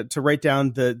starts to write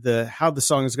down the how the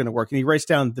song is going to work, and he writes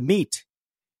down the meat,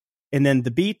 and then the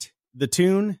beat, the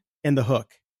tune, and the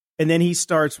hook. And then he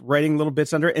starts writing little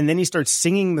bits under it, and then he starts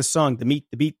singing the song, the meat,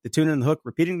 the beat, the tune, and the hook,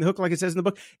 repeating the hook like it says in the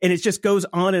book, and it just goes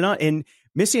on and on. And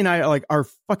Missy and I are like, our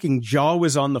fucking jaw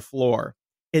was on the floor.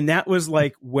 And that was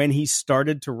like when he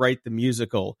started to write the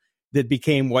musical that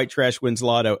became White Trash Wins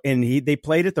Lotto. And they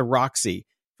played at the Roxy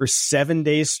for 7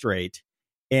 days straight.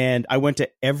 And I went to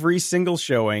every single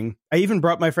showing. I even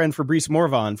brought my friend Fabrice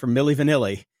Morvan from Milli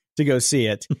Vanilli to go see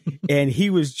it. And he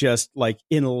was just like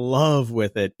in love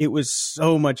with it. It was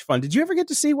so much fun. Did you ever get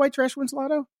to see White Trash Wins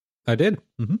Lotto? I did.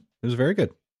 Mm-hmm. It was very good.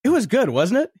 It was good,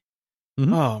 wasn't it?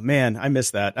 Mm-hmm. Oh, man, I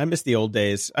miss that. I miss the old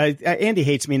days. Andy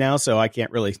hates me now, so I can't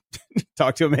really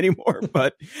talk to him anymore.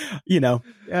 But, you know,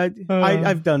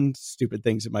 I've done stupid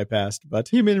things in my past. But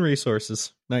human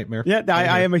resources nightmare. Yeah,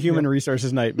 I am a human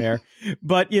resources nightmare.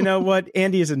 But you know what?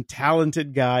 Andy is a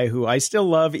talented guy who I still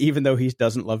love, even though he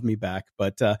doesn't love me back.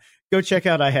 But go check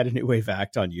out I Had a New Wave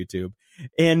Act on YouTube.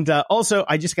 And also,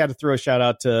 I just got to throw a shout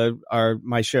out to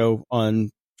my show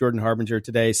on Jordan Harbinger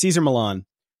today, Caesar Milan.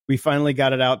 We finally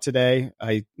got it out today.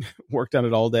 I worked on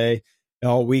it all day,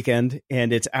 all weekend,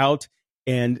 and it's out.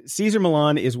 And Caesar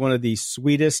Milan is one of the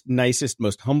sweetest, nicest,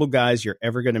 most humble guys you're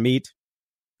ever going to meet.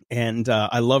 And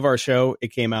I love our show.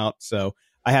 It came out, so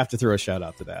I have to throw a shout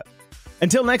out to that.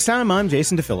 Until next time, I'm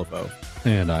Jason DeFilippo.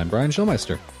 And I'm Brian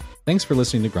Schulmeister. Thanks for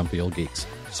listening to Grumpy Old Geeks.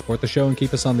 To support the show and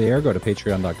keep us on the air, go to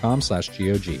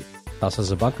patreon.com/GOG. Toss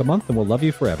us $1 a month and we'll love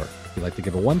you forever. If you'd like to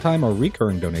give a one-time or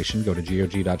recurring donation, go to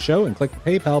GOG.show and click the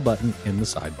PayPal button in the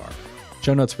sidebar.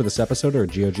 Show notes for this episode are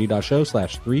at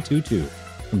GOG.show/322.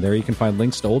 From there you can find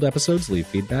links to old episodes, leave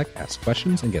feedback, ask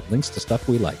questions, and get links to stuff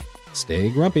we like. Stay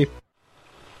grumpy.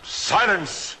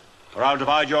 Silence! Or I'll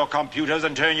divide your computers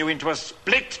and turn you into a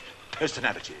split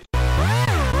personality.